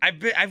Brewers,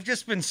 I've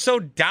just been so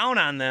down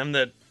on them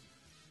that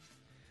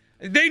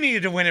they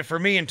needed to win it for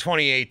me in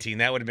 2018.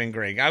 That would have been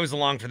great. I was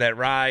along for that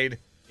ride.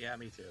 Yeah,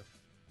 me too.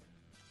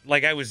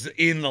 Like, I was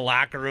in the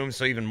locker room,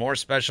 so even more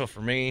special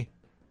for me.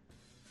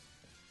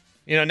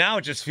 Now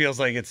it just feels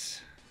like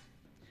it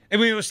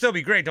would still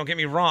be great. Don't get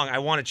me wrong. I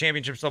want a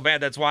championship so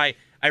bad. That's why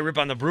I rip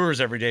on the Brewers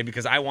every day,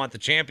 because I want the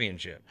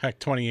championship. Heck,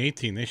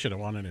 2018, they should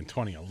have won it in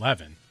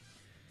 2011.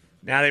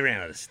 Now they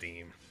ran out of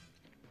steam.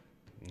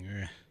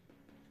 Yeah.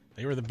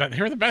 They were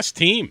the best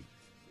team.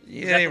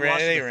 Yeah, they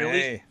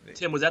ran.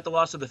 Tim, was that the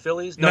loss of the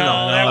Phillies? No,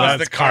 that was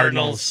the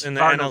Cardinals in the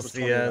Cardinals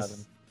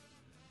NLCS.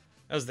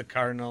 That was the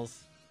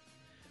Cardinals.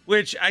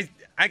 Which I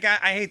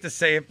hate to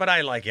say it, but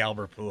I like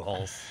Albert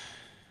Pujols.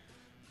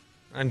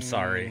 I'm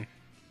sorry.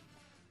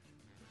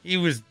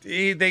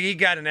 He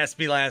got an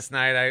ESPY last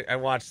night. I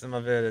watched some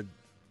of it.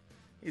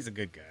 He's a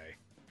good guy.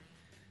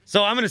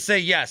 So I'm going to say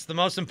yes. The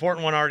most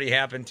important one already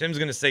happened. Tim's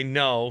going to say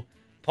no.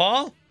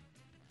 Paul?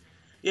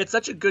 Yeah, it's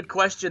such a good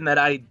question that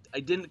I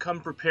didn't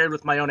come prepared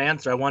with my own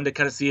answer. I wanted to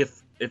kind of see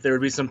if there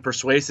would be some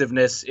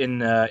persuasiveness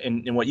in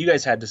what you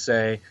guys had to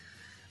say.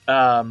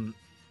 I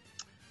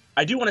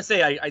do want to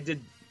say I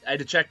had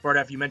to check, Bart,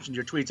 after you mentioned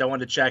your tweets. I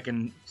wanted to check,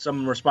 and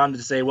someone responded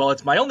to say, well,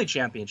 it's my only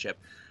championship.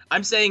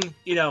 I'm saying,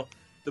 the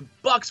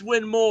Bucks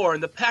win more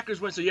and the Packers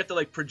win, so you have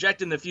to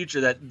project in the future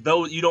that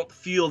those you don't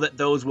feel that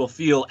those will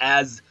feel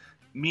as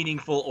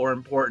meaningful or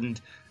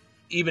important,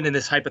 even in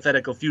this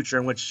hypothetical future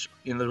in which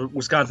the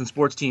Wisconsin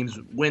sports teams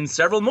win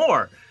several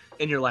more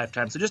in your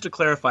lifetime. So just to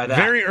clarify that.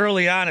 Very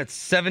early on, it's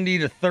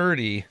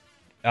 70-30.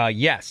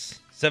 Yes.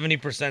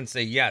 70%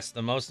 say yes.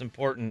 The most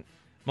important,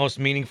 most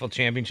meaningful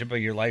championship of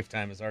your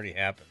lifetime has already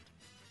happened.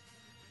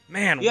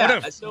 Man,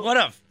 what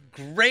a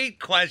great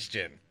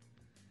question.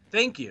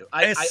 Thank you.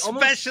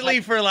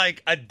 Especially for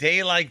a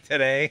day like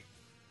today.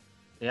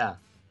 Yeah.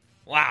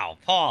 Wow,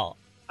 Paul.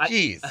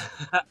 Jeez.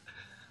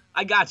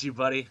 I got you,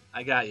 buddy.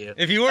 I got you.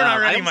 If you weren't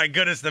already my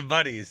goodest of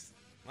buddies,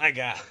 my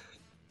God.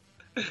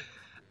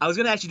 I was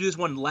going to actually do this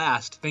one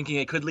last, thinking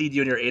it could lead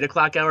you in your 8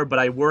 o'clock hour, but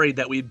I worried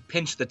that we'd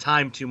pinch the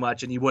time too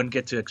much and you wouldn't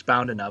get to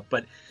expound enough.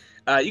 But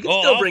you can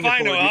still bring it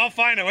forward. I'll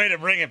find a way to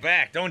bring it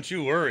back. Don't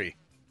you worry.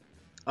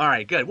 All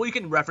right, good. Well, you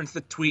can reference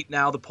the tweet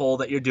now, the poll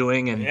that you're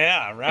doing, and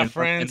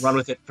reference and run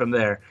with it from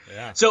there.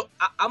 Yeah. So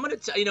I'm going to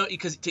tell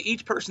because to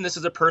each person this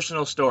is a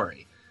personal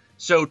story.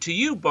 So to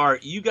you,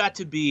 Bart, you got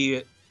to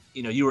be,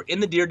 you were in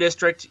the Deer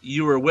District,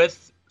 you were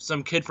with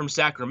some kid from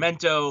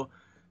Sacramento.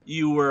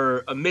 You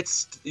were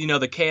amidst,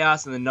 the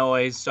chaos and the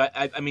noise. So,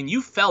 I mean,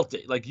 you felt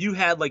it. Like, you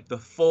had, the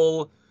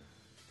full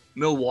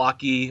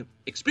Milwaukee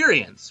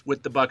experience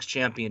with the Bucks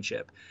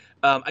championship.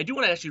 I do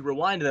want to actually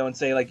rewind, though, and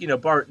say,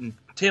 Bart and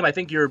Tim, I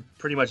think you're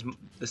pretty much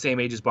the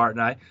same age as Bart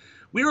and I.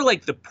 We were,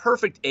 the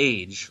perfect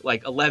age,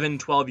 11,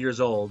 12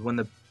 years old when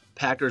the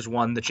Packers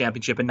won the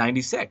championship in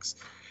 96.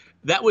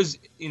 That was,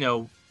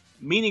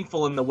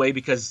 meaningful in the way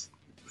because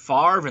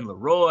Favre and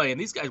Leroy and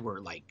these guys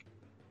were,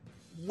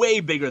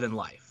 way bigger than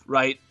life.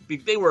 Right?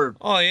 They were.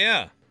 Oh,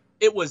 yeah.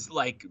 It was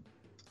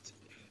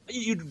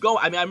you'd go.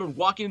 I remember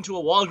walking into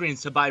a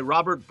Walgreens to buy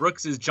Robert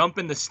Brooks's Jump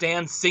in the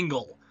Stand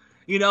single.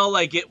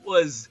 It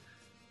was.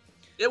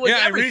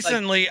 Yeah,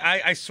 recently,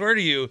 I swear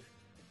to you,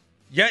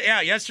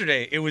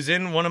 yesterday, it was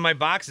in one of my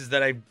boxes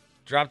that I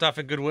dropped off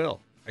at Goodwill.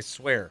 I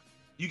swear.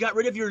 You got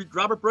rid of your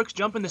Robert Brooks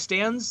Jump in the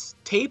Stands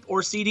tape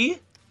or CD?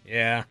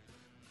 Yeah.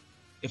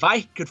 If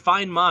I could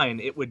find mine,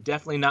 it would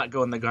definitely not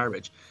go in the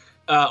garbage.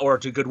 Or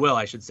to Goodwill,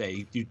 I should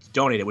say. You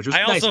donated, which was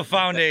nice. I also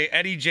found a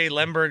Eddie J.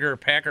 Lemberger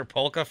Packer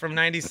polka from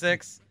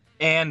 96.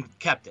 And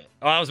kept it.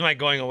 Oh, that was my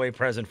going-away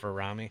present for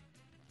Rami.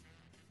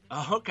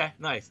 Oh, okay.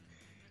 Nice.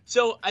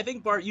 So I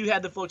think, Bart, you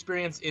had the full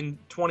experience in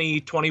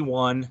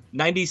 2021.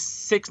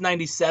 96,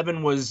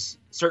 97 was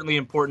certainly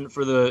important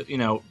for the,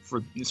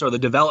 for sort of the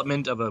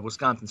development of a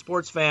Wisconsin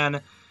sports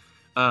fan.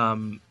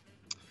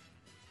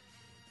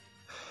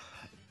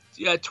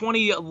 Yeah,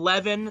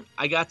 2011,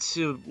 I got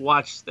to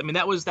watch. I mean,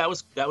 that was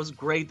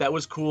great. That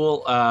was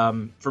cool.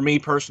 For me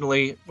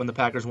personally, when the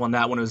Packers won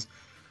that one, it was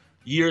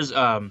years,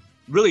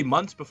 really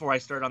months before I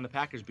started on the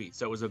Packers beat.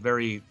 So it was a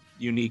very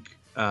unique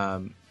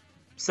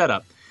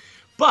setup.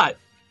 But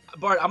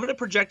Bart, I'm going to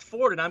project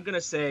forward, and I'm going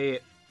to say,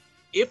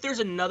 if there's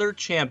another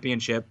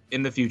championship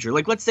in the future,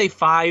 let's say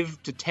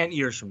 5 to 10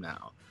 years from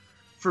now,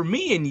 for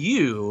me and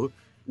you,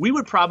 we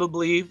would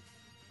probably,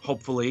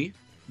 hopefully,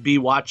 be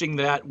watching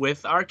that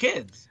with our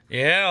kids.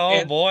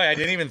 Yeah, boy, I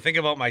didn't even think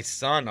about my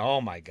son. Oh,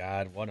 my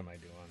God, what am I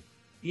doing?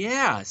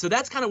 Yeah, so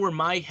that's kind of where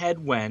my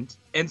head went.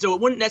 And so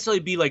it wouldn't necessarily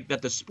be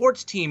that the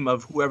sports team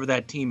of whoever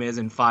that team is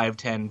in 5,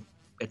 10,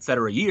 et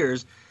cetera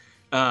years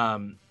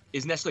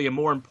is necessarily a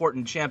more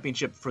important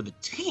championship for the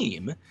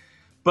team.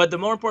 But the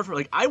more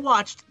important I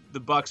watched the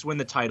Bucks win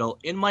the title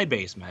in my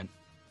basement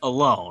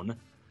alone,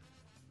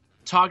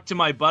 talked to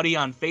my buddy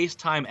on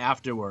FaceTime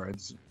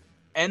afterwards,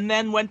 and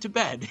then went to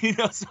bed.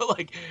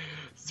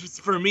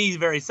 So for me,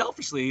 very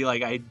selfishly,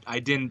 I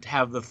didn't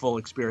have the full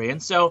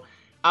experience. So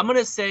I'm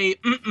gonna say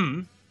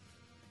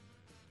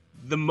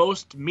the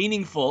most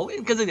meaningful,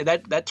 because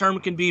that term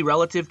can be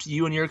relative to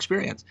you and your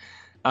experience,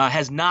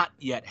 has not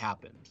yet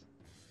happened.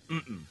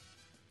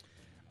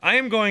 I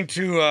am going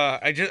to.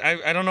 I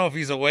don't know if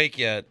he's awake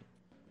yet.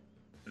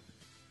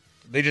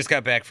 They just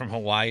got back from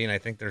Hawaii, and I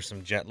think there's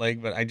some jet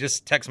lag. But I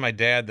just text my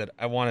dad that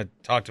I want to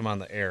talk to him on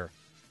the air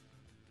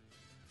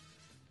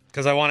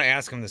because I want to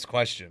ask him this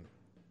question.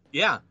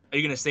 Yeah. Are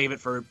you going to save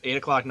it for 8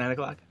 o'clock, 9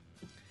 o'clock?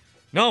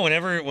 No,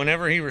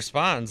 whenever he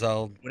responds,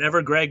 I'll...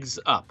 Whenever Greg's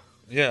up.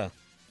 Yeah.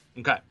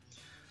 Okay.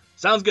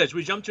 Sounds good. Should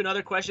we jump to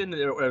another question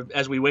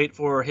as we wait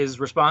for his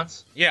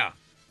response? Yeah.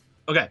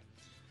 Okay.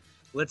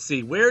 Let's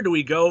see. Where do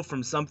we go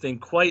from something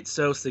quite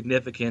so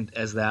significant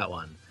as that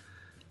one?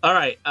 All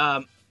right.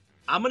 I'm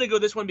going to go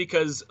this one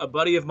because a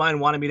buddy of mine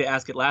wanted me to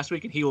ask it last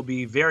week, and he will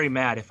be very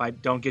mad if I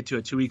don't get to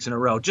it 2 weeks in a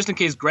row. Just in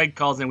case Greg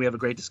calls in, we have a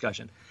great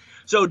discussion.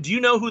 So do you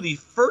know who the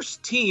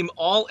first team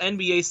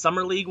All-NBA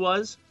Summer League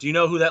was? Do you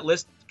know who that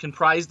list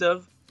comprised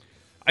of?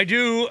 I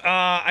do.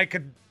 I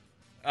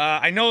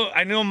know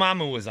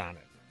Mamu was on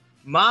it.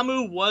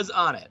 Mamu was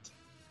on it.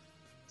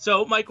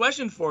 So my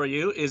question for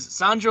you is,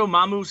 Sandro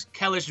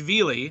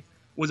Mamukelashvili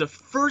was a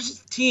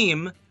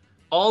first-team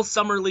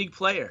All-Summer League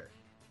player.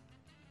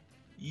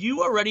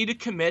 You are ready to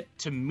commit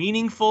to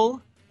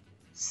meaningful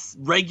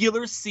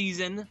regular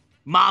season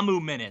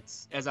Mamu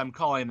minutes, as I'm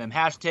calling them.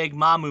 Hashtag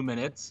Mamu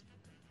minutes.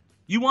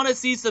 You want to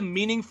see some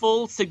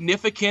meaningful,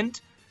 significant,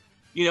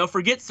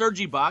 forget Serge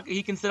Ibaka.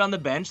 He can sit on the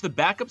bench. The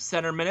backup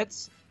center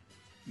minutes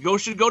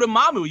should go to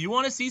Mamu. You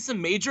want to see some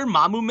major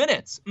Mamu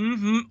minutes.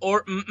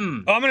 Or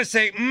mm-mm. I'm going to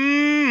say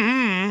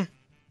mm-hmm.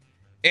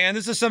 And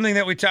this is something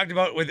that we talked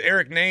about with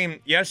Eric Name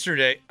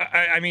yesterday.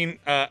 I mean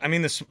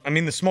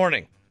this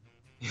morning.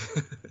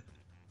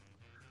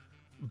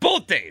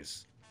 Both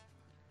days.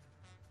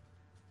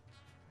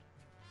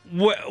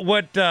 What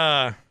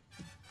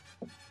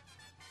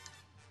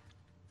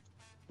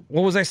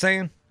was I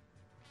saying?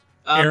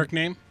 Eric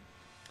Name?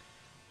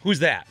 Who's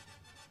that?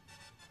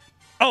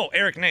 Oh,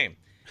 Eric Name.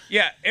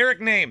 Yeah, Eric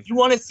Name. You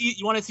want to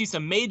see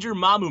some major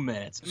Mamu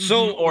minutes.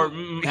 So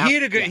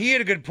he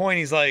had a good point.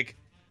 He's like,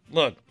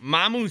 Look,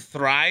 Mamu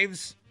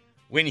thrives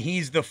when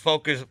he's the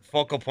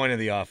focal point of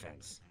the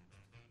offense.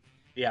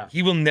 Yeah.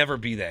 He will never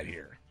be that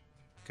here.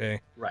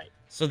 Okay? Right.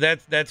 So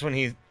that's when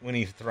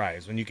he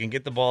thrives, when you can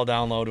get the ball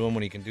down low to him,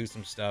 when he can do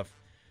some stuff.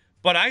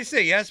 But I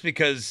say yes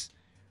because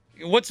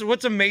what's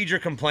a major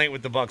complaint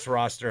with the Bucs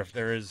roster if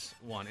there is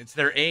one? It's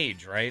their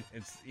age, right?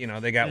 It's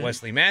they got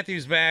Wesley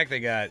Matthews back, they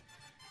got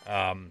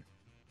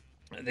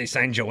they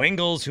signed Joe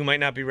Ingles, who might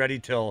not be ready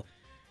till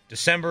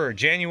December or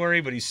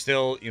January, but he's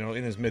still,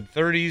 in his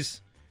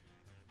mid-30s.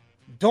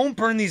 Don't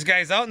burn these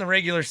guys out in the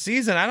regular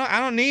season. I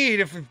don't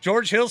need, if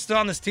George Hill's still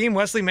on this team,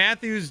 Wesley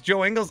Matthews,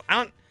 Joe Ingles,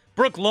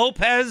 Brooke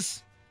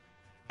Lopez,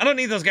 I don't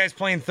need those guys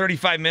playing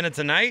 35 minutes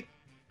a night.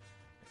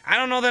 I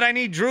don't know that I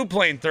need Drew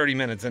playing 30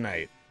 minutes a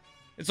night.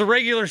 It's a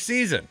regular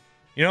season.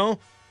 You're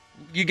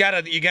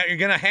going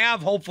to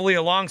have hopefully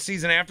a long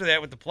season after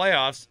that with the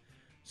playoffs.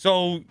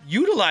 So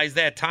utilize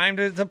that time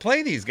to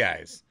play these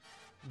guys.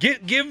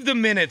 Give the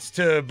minutes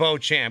to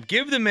Beauchamp.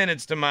 Give the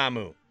minutes to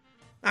Mamu.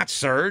 Not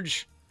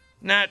Serge.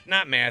 Not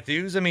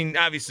Matthews. I mean,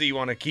 obviously you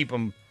want to keep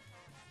them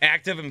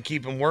active and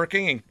keep them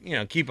working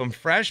and keep them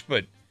fresh,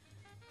 but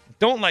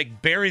don't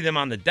bury them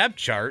on the depth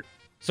chart.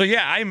 So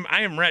yeah, I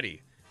am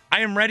ready.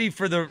 I am ready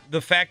for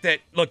the fact that,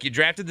 look, you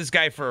drafted this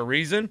guy for a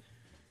reason.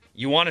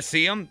 You want to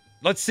see him?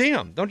 Let's see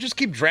him. Don't just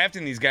keep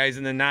drafting these guys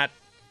and then not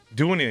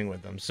do anything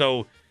with them.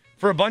 So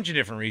for a bunch of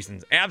different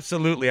reasons,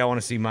 absolutely I want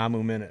to see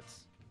Mamu minutes.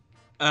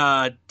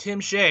 Tim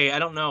Shea, I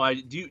don't know.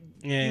 You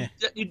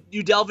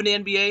delve into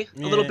NBA a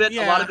little bit,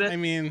 a lot of it. I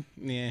mean,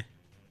 yeah,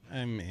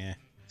 yeah.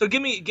 So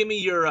give me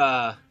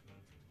your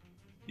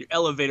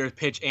elevator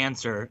pitch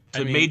answer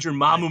to major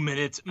Mamu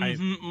minutes,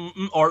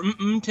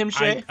 Tim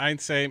Shea. I'd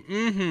say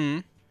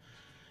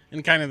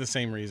and kind of the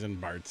same reason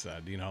Bart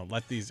said.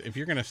 If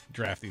you're gonna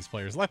draft these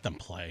players, let them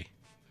play.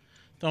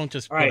 Don't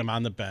just put them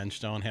on the bench.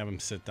 Don't have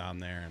them sit down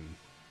there and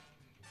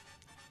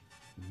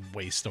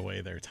waste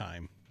away their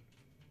time.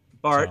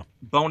 Bart,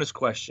 bonus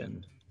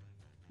question.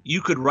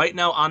 You could right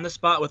now on the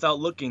spot without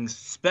looking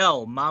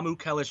spell Mamu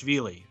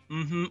Kelishvili.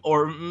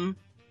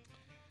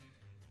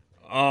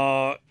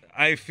 Or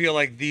I feel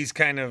like these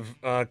kind of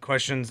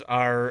questions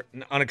are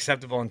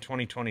unacceptable in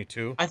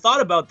 2022. I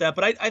thought about that,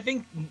 but I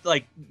think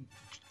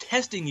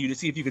testing you to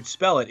see if you could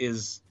spell it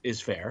is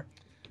fair.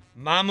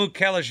 Mamu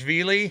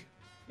Kelishvili?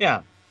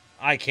 Yeah.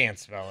 I can't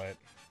spell it.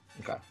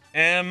 Okay.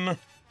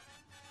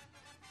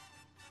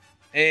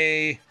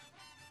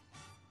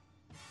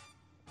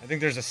 I think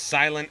there's a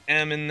silent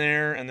M in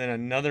there, and then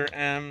another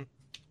M.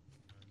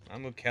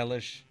 Mamu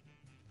Kelish.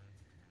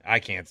 I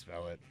can't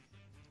spell it.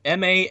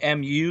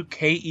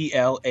 Mamukelashvili.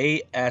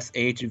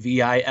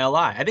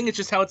 I think it's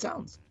just how it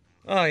sounds.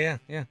 Oh, yeah.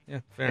 Fair.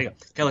 There you go.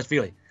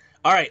 Kelishvili.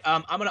 All right,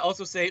 I'm going to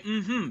also say,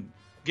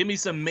 give me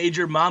some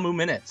major Mamu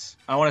minutes.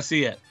 I want to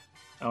see it.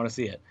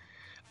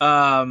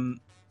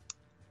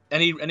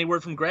 Any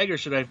word from Greg, or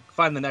should I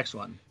find the next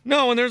one?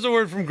 No, when there's a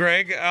word from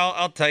Greg,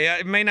 I'll tell you.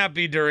 It may not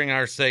be during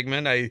our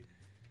segment.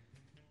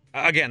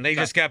 They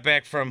just got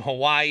back from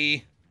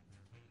Hawaii.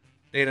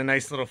 They had a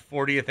nice little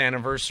 40th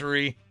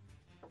anniversary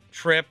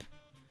trip.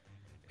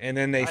 And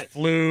then they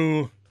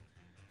flew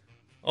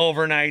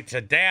overnight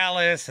to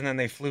Dallas, and then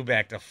they flew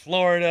back to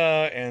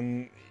Florida,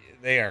 and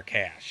they are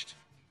cashed.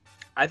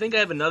 I think I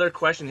have another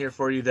question here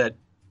for you that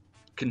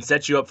can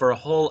set you up for a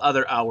whole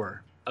other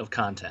hour of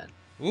content.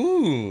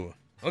 Ooh,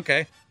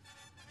 okay.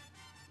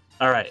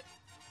 All right.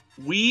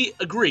 We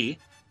agree.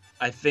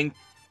 I think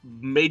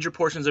major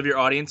portions of your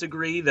audience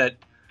agree that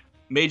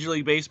Major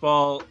League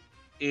Baseball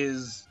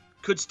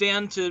could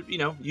stand to,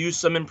 use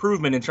some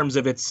improvement in terms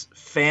of its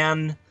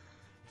fan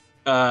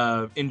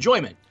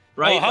enjoyment,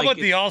 right? Oh, how about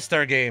the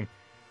All-Star game?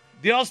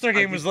 The All-Star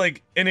game was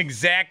like an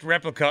exact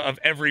replica of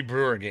every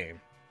Brewer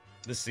game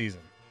this season.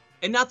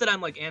 And not that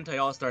I'm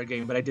anti-All-Star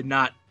game, but I did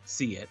not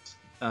see it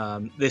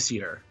this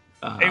year.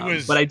 It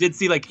was, but I did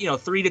see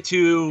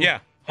 3-2. Yeah,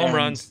 home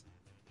runs,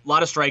 a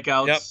lot of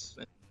strikeouts.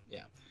 Yep.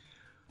 Yeah.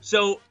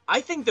 So I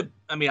think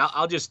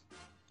I'll just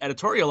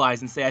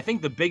editorialize and say I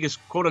think the biggest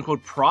quote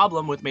unquote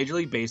problem with Major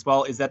League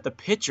Baseball is that the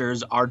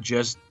pitchers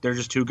they're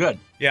just too good.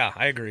 Yeah,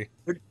 I agree.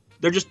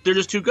 They're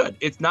just too good.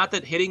 It's not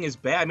that hitting is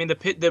bad. I mean,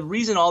 the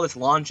reason all this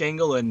launch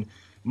angle and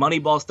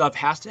Moneyball stuff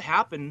has to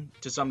happen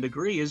to some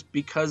degree is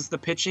because the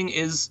pitching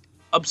is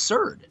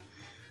absurd.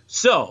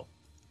 So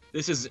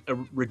this is a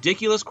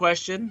ridiculous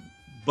question,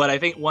 but I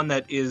think one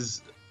that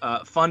is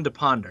fun to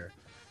ponder.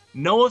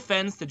 No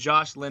offense to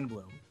Josh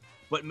Lindblom,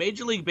 but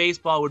Major League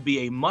Baseball would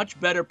be a much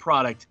better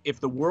product if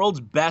the world's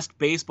best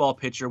baseball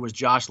pitcher was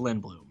Josh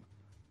Lindblom.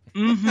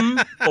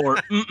 Or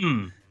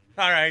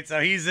All right, so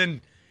he's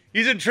in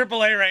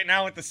AAA right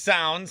now with the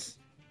Sounds.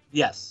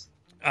 Yes.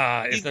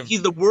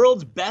 He's the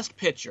world's best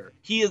pitcher.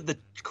 He is the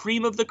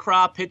cream of the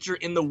crop pitcher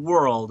in the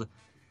world.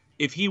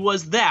 If he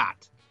was that,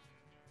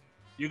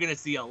 you're going to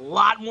see a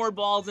lot more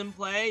balls in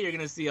play. You're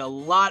going to see a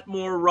lot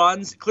more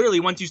runs. Clearly,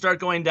 once you start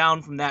going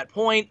down from that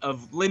point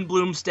of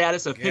Lindblom's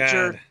status of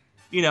pitcher,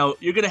 you're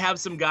going to have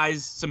some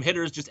guys, some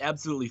hitters just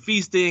absolutely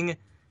feasting.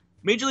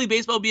 Major League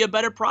Baseball would be a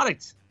better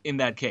product in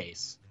that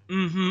case.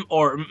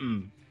 Or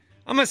I'm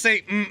going to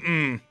say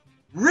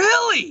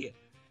Really?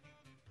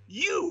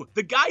 You,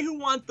 the guy who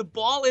wants the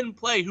ball in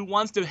play, who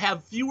wants to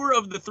have fewer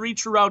of the 3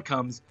 true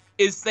outcomes,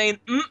 is saying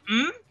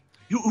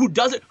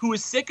who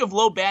is sick of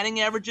low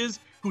batting averages,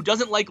 who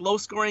doesn't like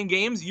low-scoring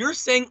games. You're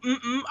saying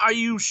are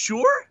you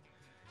sure?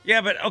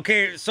 Yeah, but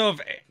okay, so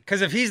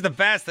if he's the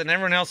best and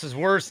everyone else is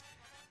worse,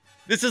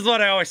 this is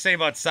what I always say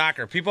about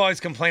soccer. People always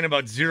complain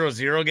about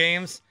 0-0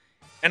 games,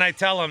 and I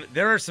tell them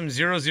there are some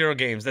 0-0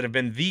 games that have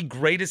been the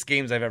greatest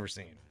games I've ever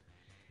seen.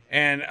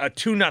 And a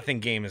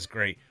 2-0 game is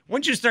great.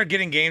 Once you start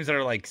getting games that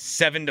are like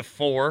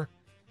 7-4,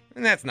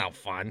 and that's not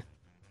fun.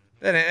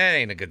 That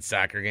ain't a good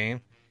soccer game.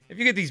 If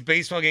you get these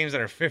baseball games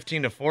that are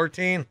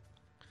 15-14, it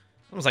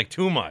was like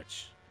too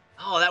much.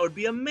 Oh, that would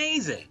be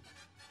amazing.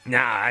 Nah,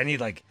 I need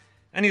like.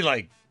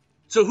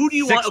 So who do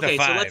you want? 6 to Okay,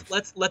 5.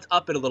 so let's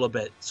up it a little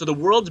bit. So the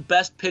world's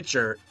best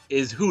pitcher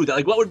is who?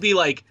 Like, what would be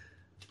like?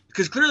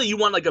 Because clearly you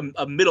want like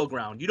a middle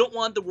ground. You don't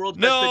want the world's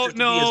best pitchers to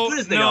be as good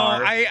as they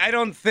are. I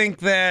don't think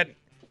that.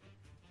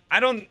 I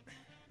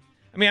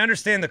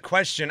understand the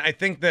question. I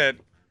think that,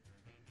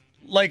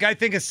 I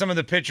think of some of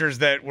the pitchers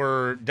that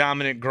were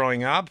dominant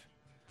growing up,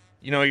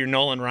 your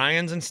Nolan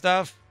Ryans and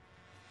stuff.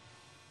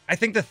 I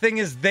think the thing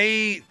is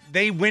they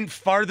went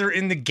farther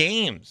in the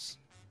games.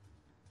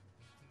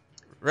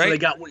 Right?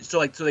 So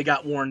they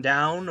got worn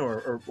down,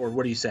 or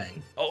what are you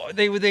saying? Oh,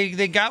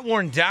 they got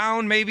worn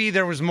down. Maybe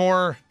there was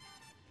more.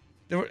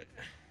 There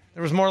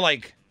was more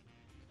like,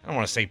 I don't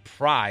want to say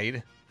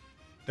pride.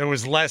 There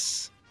was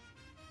less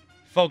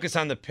focus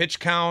on the pitch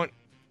count.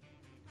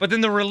 But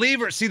then the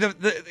relievers,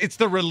 it's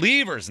the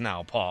relievers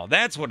now, Paul.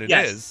 That's what it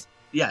is.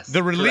 Yes. The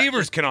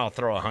relievers can all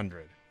throw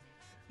 100.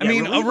 I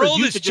mean,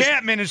 Aroldis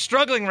Chapman is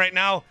struggling right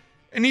now,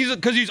 and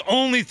because he's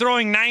only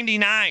throwing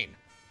 99.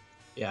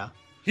 Yeah.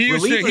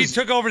 He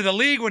took over the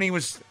league when he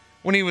was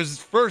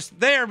first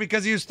there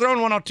because he was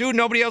throwing 102.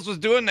 Nobody else was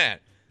doing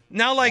that.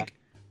 Now,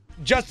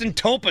 Justin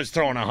Topa's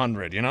throwing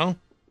 100.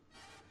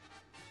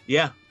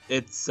 Yeah,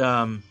 it's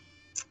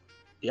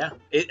yeah.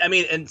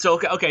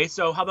 Okay.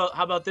 So how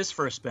about this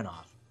for a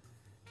spinoff?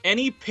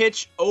 Any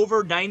pitch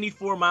over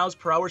 94 miles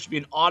per hour should be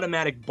an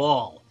automatic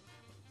ball.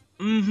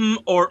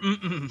 Or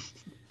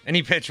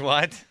Any pitch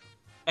what?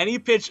 Any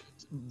pitch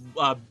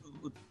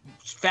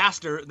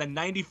faster than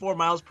 94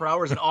 miles per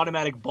hour is an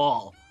automatic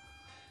ball.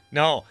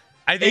 No,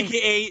 I think.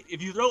 AKA,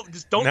 if you throw,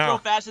 just don't throw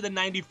faster than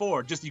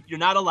 94. You're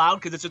not allowed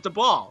because it's just a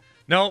ball.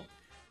 No,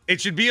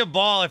 it should be a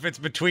ball if it's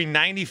between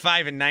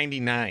 95 and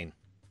 99.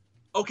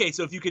 Okay,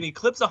 so if you can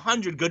eclipse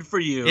 100, good for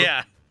you.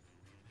 Yeah.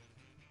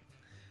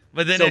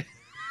 But then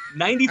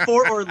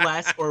 94 or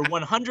less, or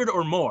 100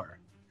 or more.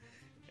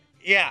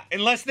 Yeah,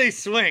 unless they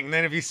swing.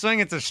 Then if you swing,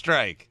 it's a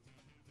strike.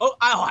 Oh,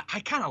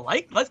 I kind of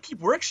like. Let's keep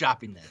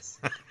workshopping this.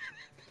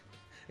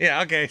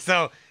 Yeah. Okay.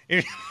 So,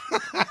 if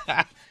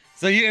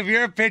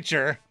you're a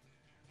pitcher,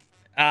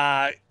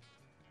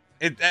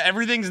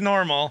 everything's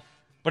normal.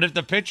 But if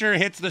the pitcher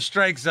hits the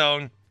strike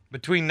zone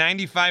between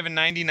 95 and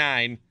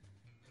 99,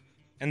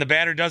 and the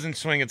batter doesn't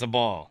swing, it's a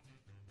ball.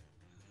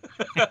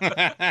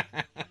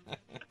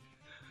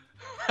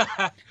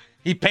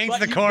 He paints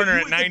the corner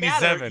at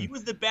 97. You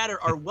as the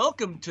batter are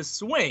welcome to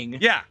swing.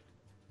 Yeah.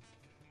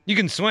 You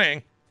can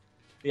swing.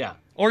 Yeah.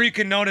 Or you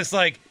can notice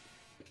that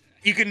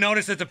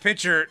the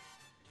pitcher,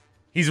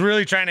 he's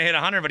really trying to hit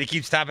 100, but he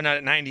keeps topping out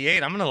at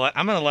 98. I'm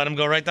gonna let him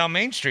go right down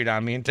Main Street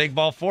on me and take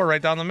ball 4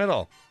 right down the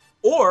middle.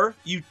 Or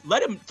you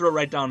let him throw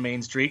right down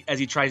Main Street as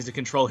he tries to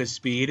control his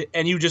speed,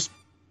 and you just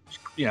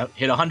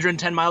hit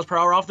 110 miles per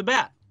hour off the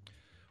bat.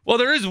 Well,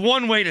 there is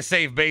one way to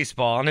save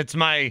baseball, and it's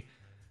my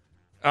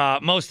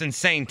most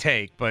insane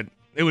take, but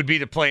it would be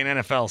to play an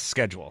NFL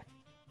schedule.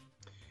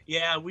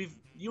 Yeah,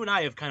 you and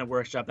I have kind of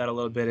workshopped that a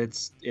little bit.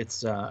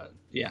 It's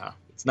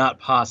not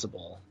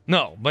possible.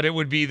 No, but it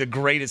would be the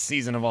greatest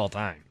season of all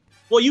time.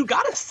 Well, you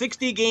got a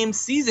 60-game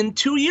season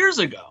 2 years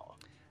ago.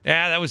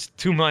 Yeah, that was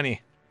too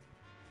many.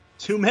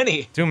 Too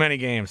many. Too many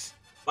games.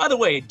 By the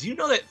way, do you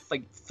know that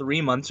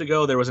 3 months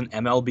ago there was an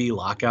MLB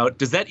lockout?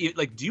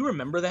 Do you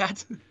remember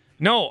that?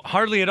 No,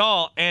 hardly at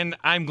all. And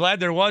I'm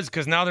glad there was,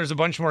 because now there's a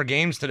bunch more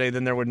games today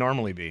than there would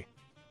normally be.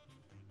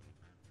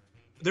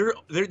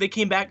 They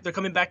came back. They're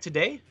coming back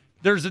today.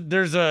 There's a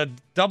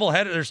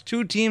doubleheader. There's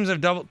 2 teams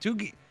of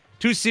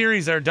two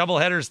series that are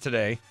doubleheaders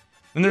today.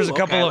 And there's a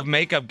couple of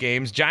makeup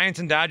games. Giants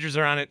and Dodgers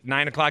are on at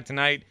 9:00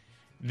 tonight.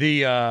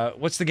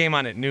 What's the game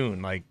on at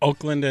noon?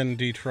 Oakland and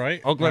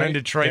Detroit. Oakland and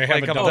Detroit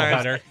play a couple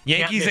times.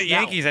 Yankees at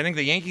Yankees. I think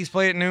the Yankees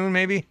play at noon,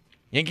 maybe.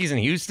 Yankees and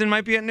Houston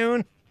might be at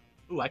noon.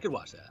 Ooh, I could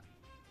watch that.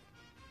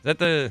 Is that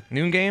the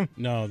noon game?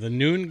 No, the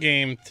noon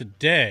game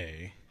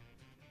today.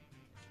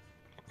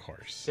 Of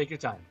course. Take your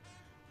time.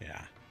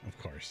 Yeah,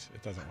 of course.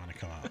 It doesn't want to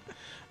come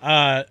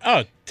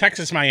out.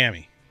 Texas,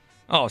 Miami.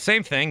 Oh,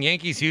 same thing.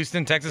 Yankees,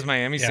 Houston, Texas,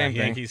 Miami, same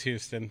thing. Yankees,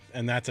 Houston,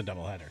 and that's a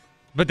doubleheader.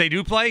 But they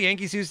do play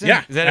Yankees, Houston?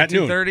 Yeah. Is that at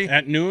 2:30?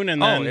 At noon,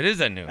 and then it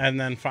is at noon. And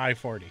then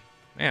 5:40.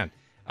 Man.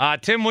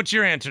 Tim, what's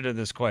your answer to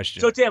this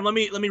question? So, Tim, let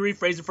me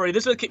rephrase it for you.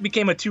 This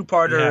became a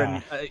two-parter,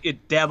 and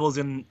it dabbles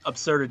in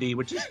absurdity,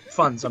 which is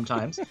fun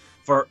sometimes.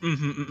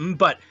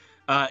 But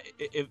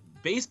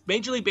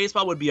Major League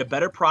Baseball would be a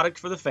better product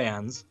for the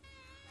fans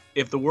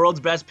if the world's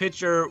best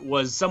pitcher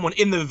was someone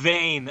in the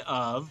vein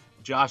of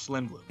Josh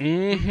Lindblom.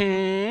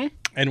 Mm-hmm.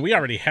 And we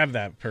already have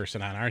that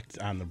person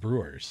on the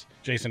Brewers,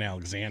 Jason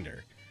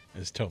Alexander,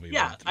 as Toby.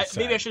 Yeah,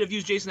 maybe I should have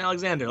used Jason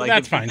Alexander. Like,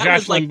 that's fine.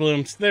 Josh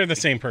Lindblom, they're the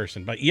same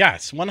person. But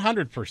yes,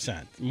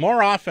 100%.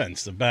 More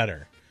offense, the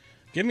better.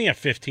 Give me a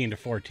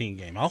 15-14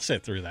 game. I'll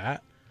sit through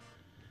that.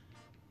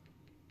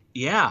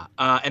 Yeah,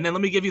 and then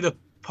let me give you the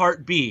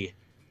part B.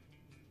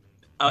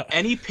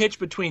 Any pitch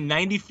between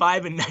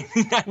 95 and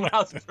 99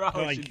 miles per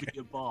hour should be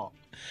a ball.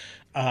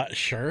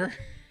 Sure.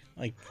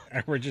 Like,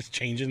 we're just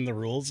changing the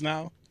rules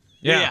now?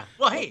 Yeah.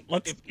 Well, hey.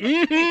 Let's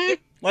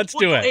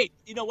do it. Hey,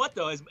 you know what,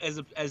 though?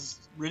 As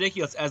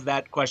ridiculous as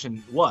that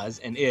question was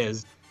and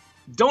is,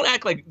 don't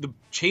act like the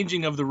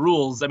changing of the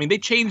rules. I mean, they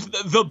changed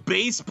the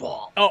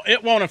baseball. Oh,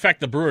 it won't affect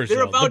the Brewers.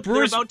 They're about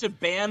to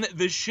ban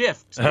the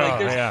shift.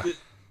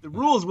 The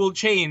rules will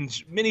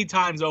change many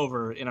times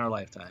over in our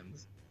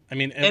lifetimes. I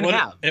mean,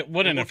 it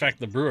wouldn't affect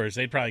the Brewers.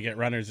 They'd probably get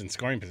runners in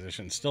scoring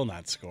position, still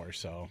not score.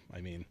 So,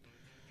 I mean,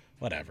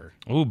 whatever.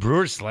 Ooh,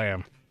 Brewers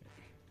slam.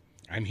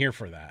 I'm here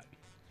for that.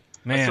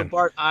 Man. So,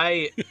 Bart,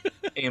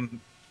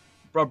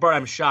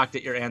 I'm shocked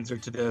at your answer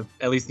to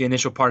at least the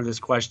initial part of this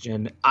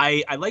question.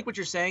 I like what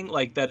you're saying,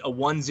 like that a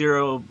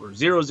 1-0 or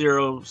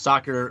 0-0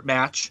 soccer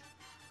match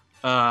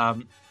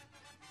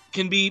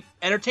can be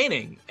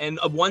entertaining, and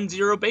a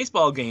 1-0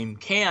 baseball game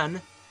can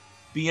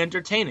be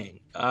entertaining.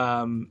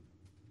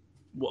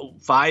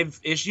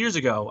 5-ish years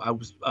ago,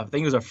 I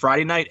think it was a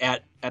Friday night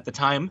at the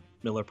time,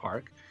 Miller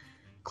Park,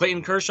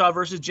 Clayton Kershaw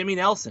versus Jimmy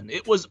Nelson.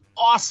 It was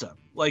awesome.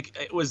 Like,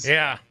 it was.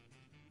 Yeah.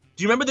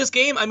 Do you remember this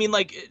game? I mean,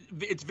 like,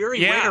 it's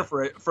very rare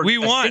for we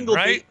a won, single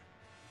right?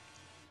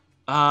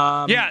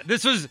 Yeah,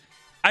 this was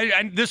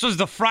this was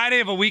the Friday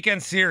of a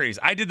weekend series.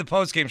 I did the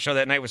post-game show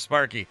that night with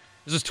Sparky.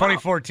 This was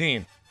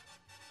 2014.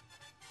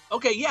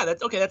 Okay, yeah,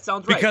 that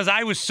sounds right. Because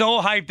I was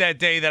so hyped that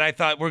day that I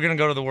thought we're going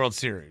to go to the World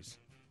Series.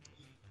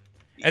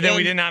 And then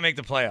we did not make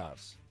the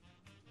playoffs.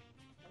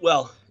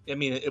 Well, I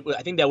mean,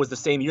 I think that was the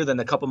same year then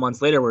a couple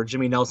months later where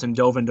Jimmy Nelson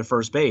dove into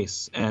first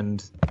base.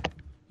 And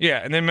yeah,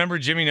 and then remember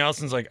Jimmy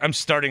Nelson's like, I'm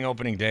starting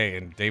opening day.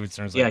 And David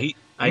Stern's like,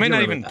 I may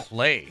not even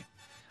play.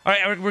 All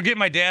right, we're getting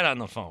my dad on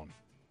the phone.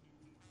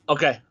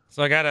 Okay.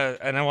 So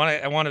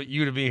I want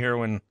you to be here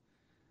when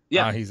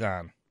he's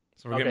on.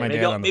 So we're getting my dad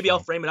on the phone. Maybe I'll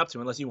frame it up to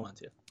him unless you want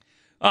to.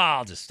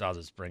 I'll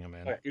just bring him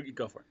in. All right, you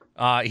go for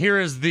it. Here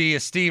is the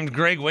esteemed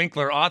Greg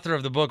Winkler, author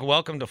of the book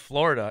Welcome to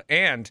Florida,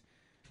 and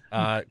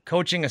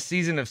coaching a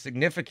season of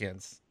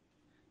significance.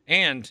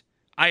 And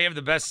I have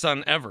the best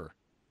son ever.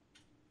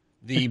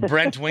 The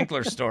Brent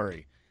Winkler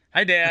story.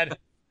 Hi, Dad.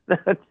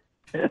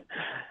 Good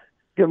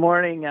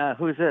morning.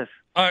 Who's this?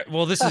 All right.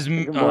 Well, this is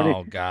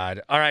oh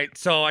God. All right.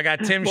 So I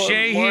got Tim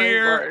Shea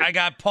here. Bart. I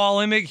got Paul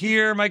Imig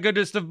here. My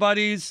goodest of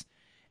buddies.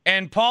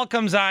 And Paul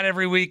comes on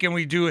every week, and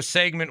we do a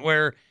segment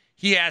where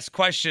he asks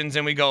questions,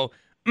 and we go,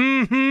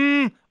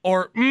 mm-hmm,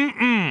 or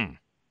mm-mm.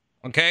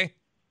 Okay?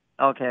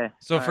 Okay.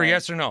 So for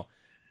yes or no.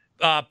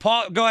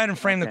 Paul, go ahead and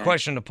frame the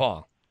question to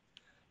Paul.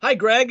 Hi,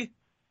 Greg.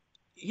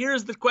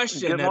 Here's the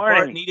question that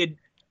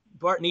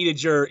Bart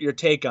needed your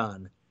take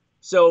on.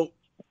 So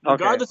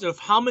regardless of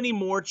how many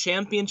more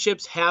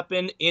championships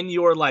happen in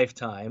your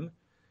lifetime,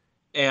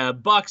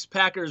 Bucks,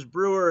 Packers,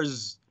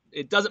 Brewers,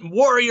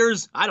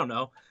 Warriors, I don't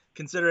know,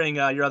 considering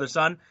your other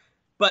son,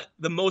 but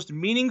the most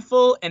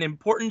meaningful and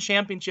important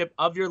championship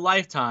of your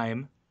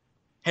lifetime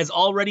has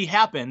already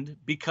happened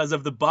because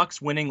of the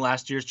Bucks winning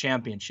last year's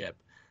championship.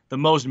 The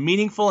most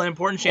meaningful and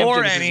important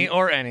championship.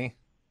 Or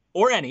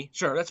any.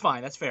 Sure, that's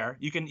fine. That's fair.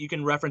 You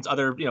can reference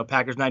other,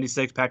 Packers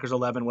 96, Packers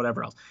 11,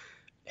 whatever else.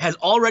 Has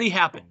already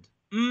happened.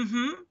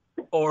 Mm-hmm.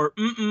 Or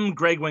mm-mm,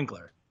 Greg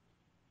Winkler.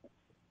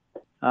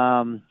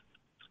 Mm-hmm.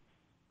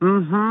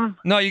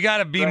 No, you got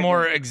to be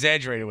more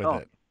exaggerated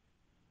with it.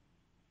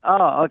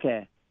 Oh,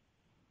 okay.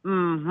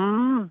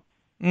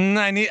 Mm-hmm.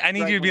 I need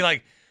you to be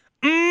like,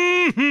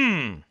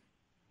 mm-hmm.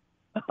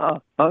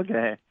 Oh,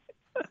 okay.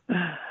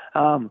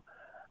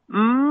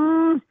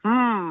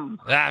 Mm-hmm.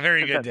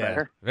 Very good, Dad.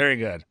 Better. Very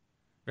good.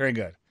 Very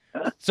good.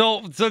 So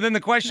then the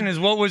question is,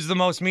 what was the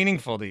most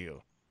meaningful to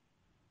you?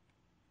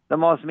 The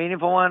most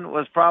meaningful one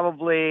was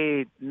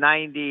probably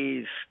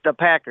 90s, the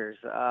Packers.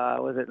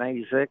 Was it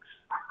 96?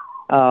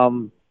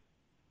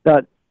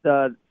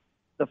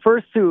 The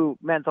first two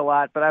meant a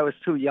lot, but I was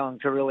too young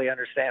to really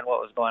understand what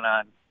was going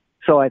on.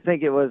 So I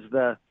think it was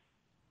the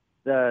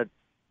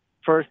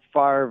first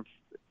Favre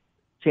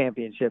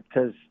championship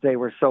because they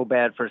were so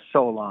bad for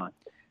so long.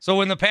 So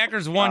when the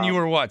Packers won, you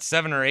were what,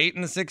 7 or 8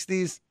 in the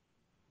 60s?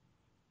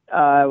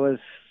 I was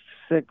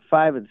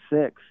 5 and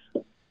 6.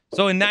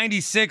 So in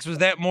 96, was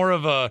that more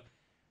of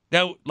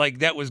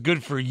that was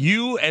good for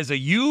you as a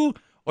you,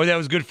 or that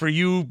was good for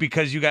you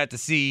because you got to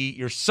see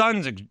your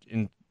sons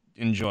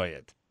enjoy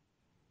it?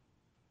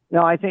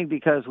 No, I think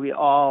because we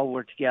all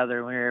were together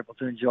and we were able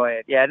to enjoy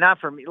it. Yeah, not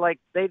for me. Like,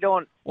 they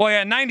don't. Well,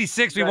 yeah,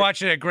 96, we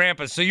watched it at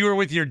Grandpa's. So you were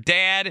with your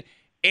dad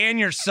and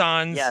your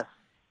sons. Yes.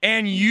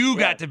 And you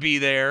got to be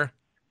there.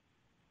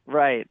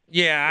 Right.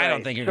 Yeah, I don't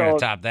Right. think you're So- going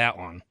to top that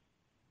one.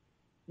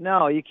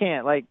 No, you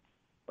can't. Like,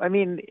 I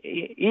mean,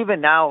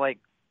 even now, like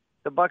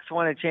the Bucks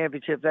won a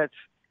championship.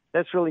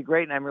 That's really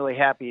great, and I'm really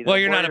happy. Well,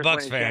 The you're not a Warriors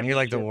Bucks won fan. You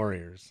like the championship.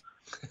 Warriors.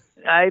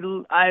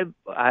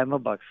 I'm a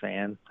Bucks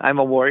fan. I'm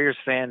a Warriors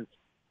fan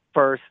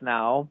first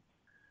now,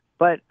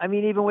 but I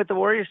mean, even with the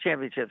Warriors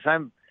championships,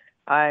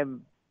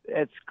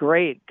 it's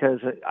great because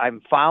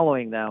I'm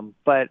following them.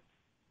 But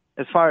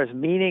as far as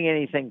meaning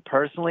anything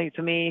personally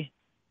to me,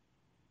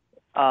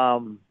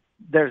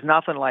 there's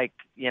nothing like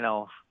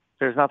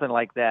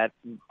that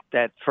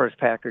first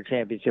Packer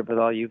championship with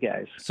all you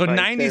guys. So Like,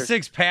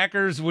 96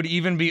 Packers would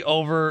even be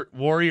over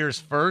Warriors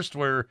first,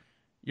 where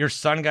your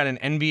son got an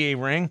NBA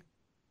ring?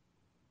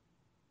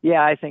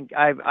 Yeah, I think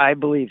I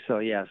believe so.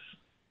 Yes.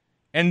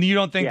 And you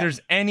don't think Yeah. there's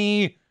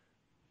any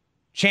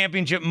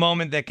championship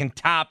moment that can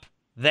top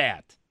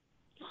that?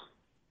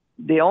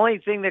 The only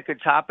thing that could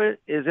top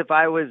it is if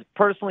I was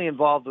personally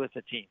involved with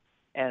the team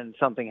and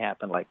something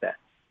happened like that.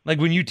 Like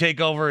when you take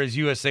over as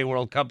USA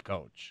World Cup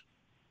coach.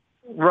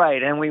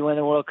 Right, and we win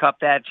the World Cup.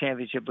 That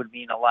championship would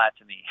mean a lot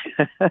to me.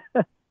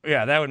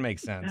 Yeah, that would make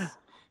sense.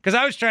 Because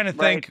I was trying to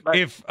think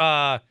if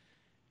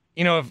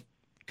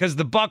because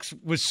the Bucks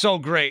was so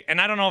great, and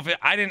I don't know if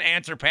I didn't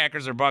answer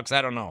Packers or Bucks.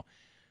 I don't know,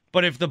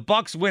 but if the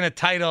Bucks win a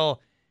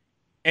title,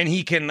 and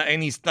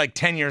he's like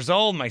 10 years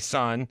old, my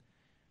son,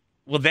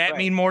 will that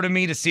mean more to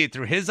me to see it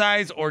through his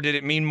eyes, or did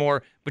it mean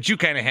more? But you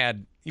kind of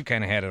had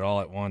it all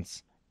at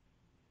once.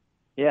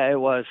 Yeah, it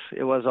was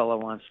all at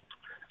once.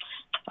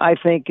 I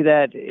think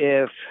that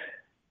if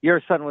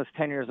your son was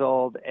 10 years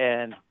old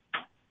and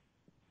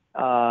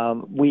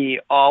we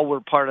all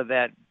were part of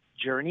that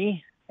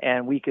journey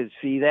and we could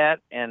see that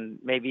and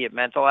maybe it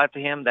meant a lot to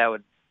him,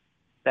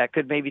 that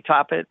could maybe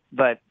top it.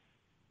 But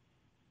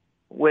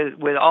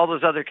with all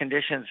those other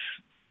conditions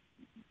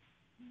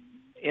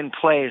in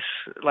place,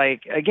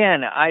 like,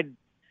 again, I'm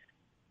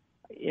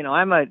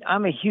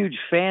a huge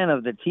fan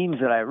of the teams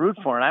that I root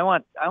for, and I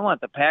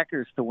want the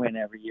Packers to win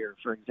every year,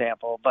 for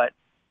example. But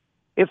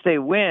if they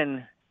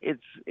win,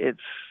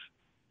 it's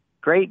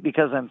great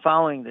because I'm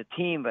following the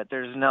team, but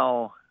there's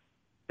no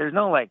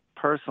like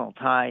personal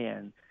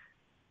tie-in.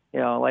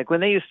 Like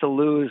when they used to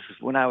lose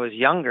when I was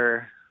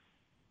younger,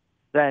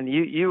 then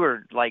you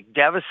were like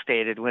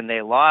devastated when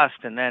they lost,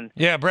 and then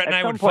yeah, Brett and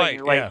I would fight.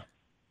 Yeah,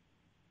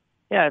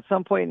 at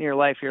some point in your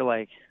life, you're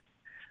like,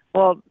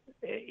 well,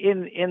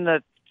 in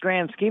the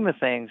grand scheme of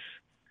things,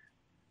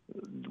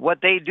 what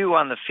they do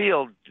on the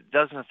field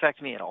doesn't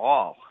affect me at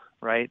all,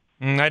 right?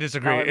 I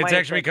disagree. Now, it It's might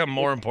actually affect- become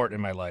more important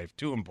in my life.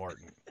 Too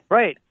important.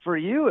 Right. For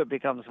you, it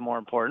becomes more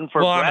important.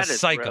 For Well, I'm a Brett, it's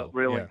psycho,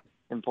 really yeah.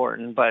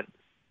 important. But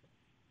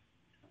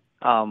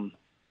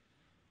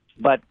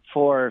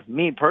for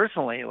me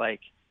personally,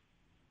 like,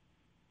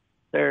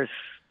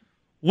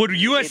 Would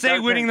USA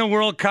doesn't- winning the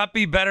World Cup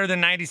be better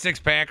than 96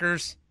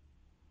 Packers?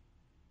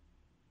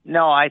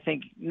 no, I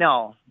think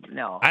no.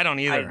 I don't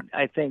either.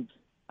 I think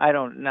I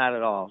don't. Not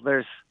at all.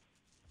 There's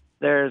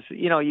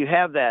you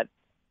have that.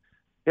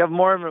 You have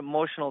more of an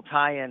emotional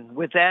tie-in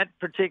with that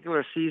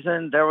particular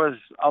season. There was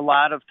a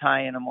lot of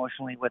tie-in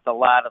emotionally with a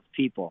lot of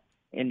people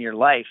in your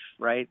life,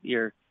 right?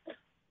 Your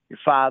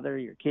father,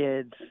 your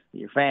kids,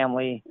 your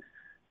family.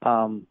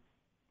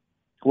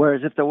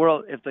 Whereas if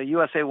the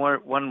USA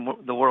won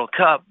the World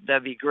Cup,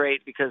 that'd be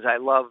great because I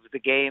love the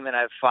game and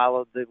I've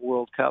followed the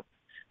World Cup,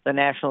 the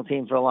national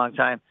team, for a long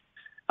time.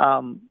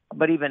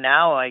 But even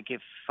now, like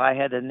if I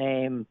had to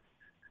name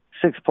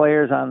 6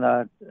 players on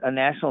a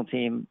national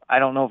team, I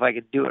don't know if I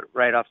could do it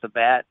right off the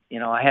bat.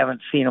 I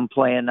haven't seen them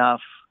play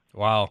enough.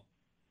 Wow.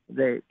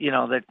 The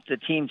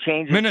team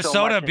changes. Minnesota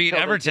so much beat until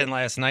they Everton get-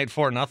 last night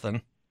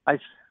 4-0. I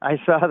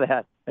saw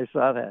that.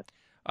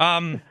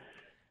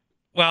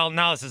 Well,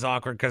 now this is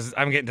awkward because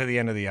I'm getting to the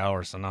end of the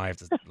hour, so now I have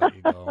to let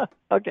you go.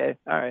 Okay,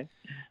 all right.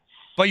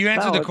 But you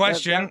answered No, the that-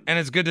 question, and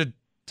it's good to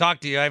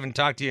talk to you. I haven't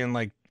talked to you in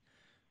this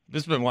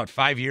has been,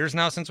 5 years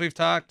now since we've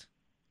talked?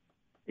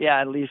 Yeah,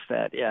 at least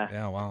that. Yeah.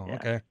 Yeah, wow, Yeah.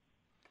 okay.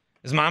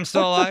 Is Mom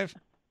still alive?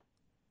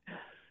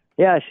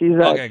 Yeah, she's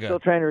Okay, good. still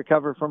trying to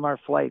recover from our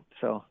flight.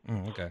 So.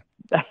 Okay.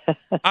 All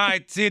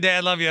right, see you,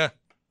 Dad. Love you.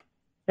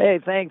 Hey,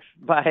 thanks.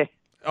 Bye.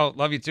 Oh,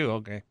 love you too.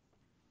 Okay.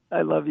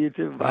 I love you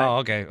too. Bye. Oh,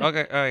 okay.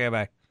 Okay. Oh, yeah,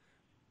 bye.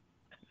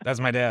 That's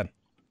my dad.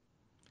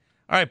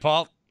 All right,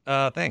 Paul.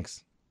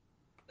 Thanks.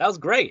 That was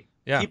great.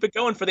 Yeah. Keep it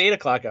going for the 8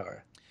 o'clock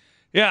hour.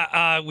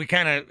 Yeah, we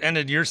kind of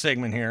ended your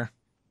segment here.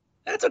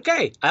 That's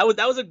okay.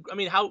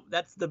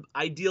 That's the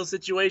ideal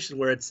situation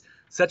where it's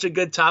such a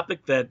good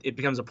topic that it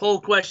becomes a poll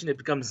question. It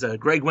becomes a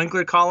Greg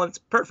Winkler call. It's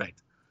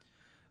perfect.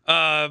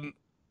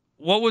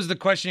 What was the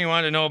question you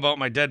wanted to know about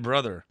my dead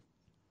brother?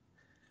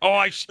 Oh,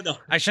 I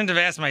shouldn't have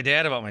asked my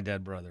dad about my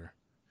dead brother.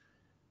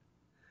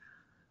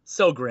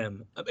 So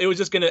grim. It was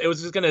just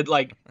gonna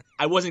like,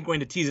 I wasn't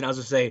going to tease it. I was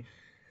just say,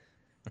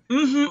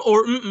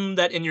 or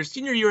that in your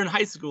senior year in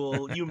high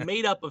school, you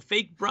made up a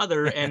fake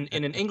brother and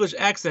in an English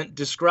accent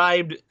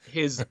described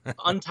his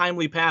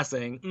untimely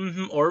passing.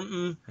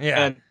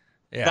 Yeah. And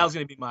that was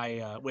going to be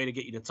my way to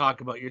get you to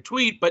talk about your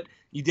tweet, but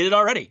you did it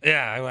already.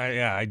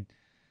 Yeah.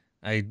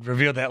 I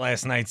revealed that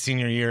last night,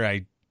 senior year.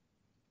 I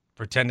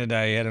pretended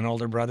I had an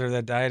older brother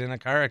that died in a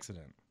car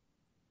accident.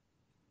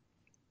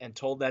 And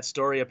told that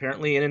story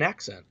apparently in an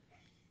accent.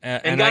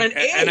 And got an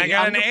A. And I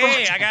got an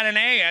A. I got an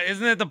A.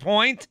 Isn't that the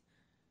point?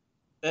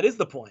 That is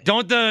the point.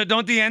 Don't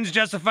the ends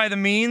justify the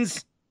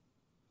means?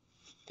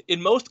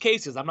 In most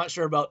cases. I'm not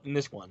sure about in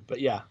this one,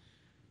 but yeah.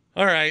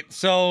 All right.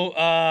 So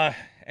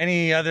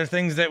any other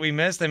things that we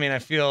missed? I mean, I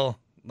feel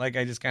like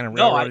I just kind of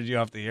railroaded you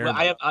off the air.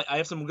 Well, I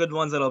have some good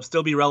ones that'll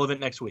still be relevant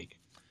next week.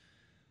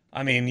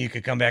 I mean, you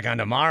could come back on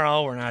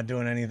tomorrow. We're not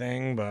doing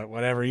anything, but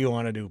whatever you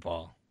want to do,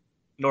 Paul.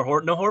 No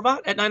Horvat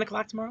at 9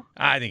 o'clock tomorrow?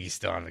 I think he's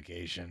still on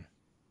vacation.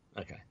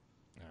 Okay.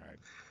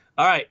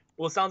 All right.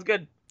 Well, sounds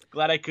good.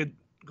 Glad I could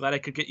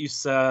get you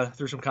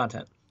through some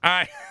content. All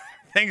right.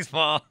 Thanks,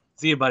 Paul.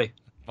 See you, buddy.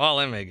 Paul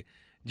Emig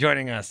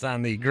joining us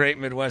on the Great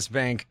Midwest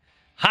Bank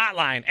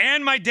hotline.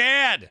 And my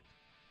dad,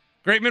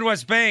 Great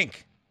Midwest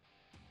Bank.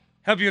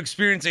 Help you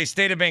experience a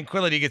state of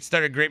tranquility. Get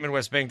started at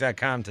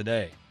greatmidwestbank.com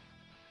today.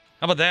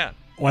 How about that?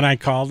 When I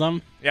called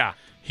him, yeah,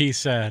 he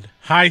said,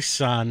 "Hi,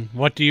 son.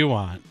 What do you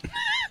want?"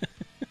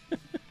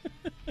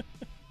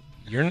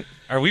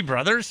 Are we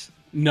brothers?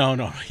 No.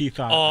 He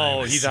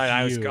thought. He thought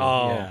I was.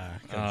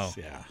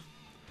 Yeah.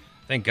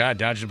 Thank God,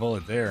 dodged a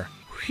bullet there.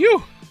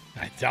 Phew.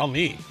 Tell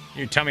me.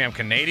 You tell me I'm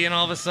Canadian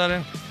all of a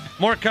sudden?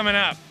 More coming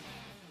up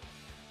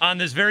on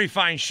this very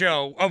fine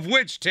show, of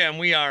which, Tim,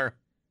 we are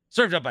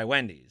served up by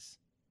Wendy's.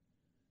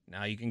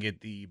 Now you can get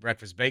the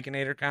breakfast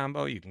Baconator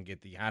combo. You can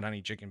get the hot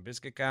honey chicken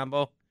biscuit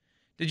combo.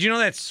 Did you know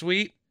that's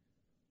sweet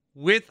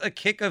with a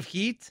kick of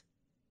heat?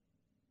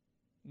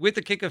 With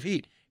a kick of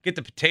heat. Get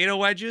the potato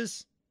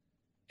wedges,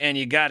 and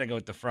you got to go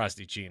with the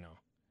Frosty Chino.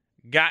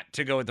 Got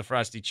to go with the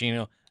Frosty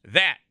Chino.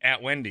 That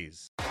at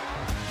Wendy's.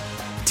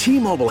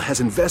 T-Mobile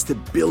has invested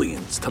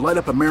billions to light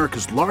up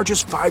America's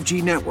largest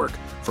 5G network,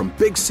 from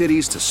big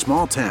cities to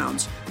small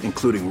towns,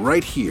 including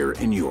right here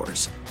in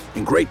yours.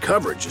 And great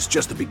coverage is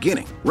just the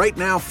beginning. Right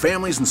now,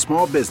 families and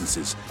small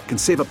businesses can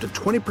save up to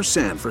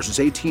 20% versus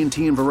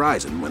AT&T and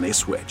Verizon when they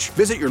switch.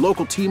 Visit your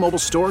local T-Mobile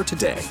store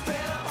today.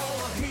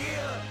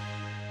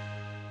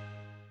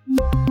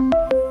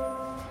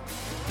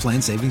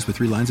 Plan savings with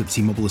 3 lines of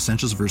T-Mobile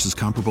Essentials versus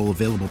comparable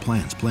available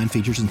plans. Plan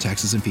features and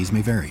taxes and fees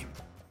may vary.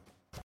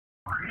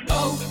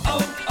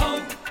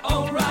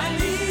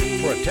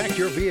 Protect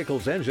your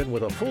vehicle's engine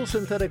with a full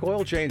synthetic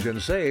oil change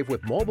and save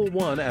with Mobil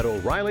 1 at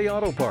O'Reilly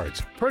Auto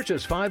Parts.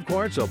 Purchase 5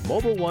 quarts of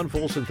Mobil 1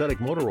 full synthetic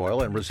motor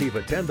oil and receive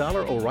a $10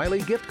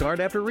 O'Reilly gift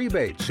card after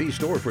rebate. See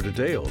store for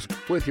details.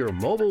 With your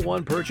Mobil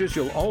 1 purchase,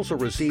 you'll also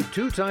receive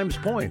 2 times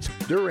points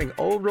during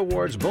O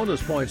Rewards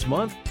Bonus Points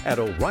Month at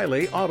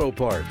O'Reilly Auto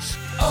Parts.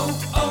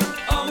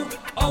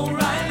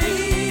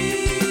 O'Reilly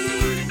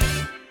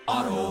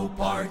Auto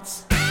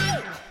Parts.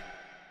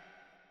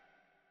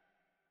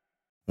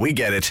 We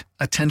get it.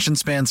 Attention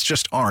spans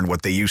just aren't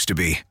what they used to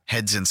be.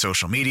 Heads in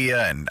social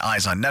media and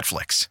eyes on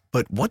Netflix.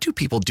 But what do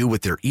people do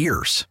with their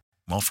ears?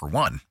 Well, for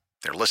one,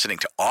 they're listening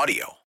to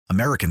audio.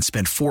 Americans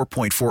spend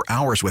 4.4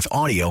 hours with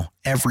audio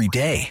every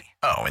day.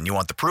 Oh, and you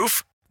want the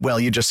proof? Well,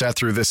 you just sat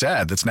through this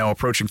ad that's now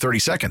approaching 30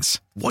 seconds.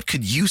 What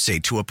could you say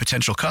to a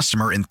potential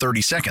customer in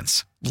 30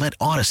 seconds? Let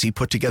Odyssey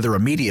put together a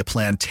media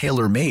plan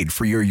tailor-made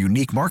for your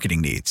unique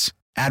marketing needs.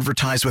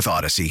 Advertise with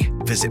Odyssey.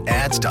 Visit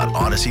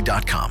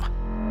ads.odyssey.com.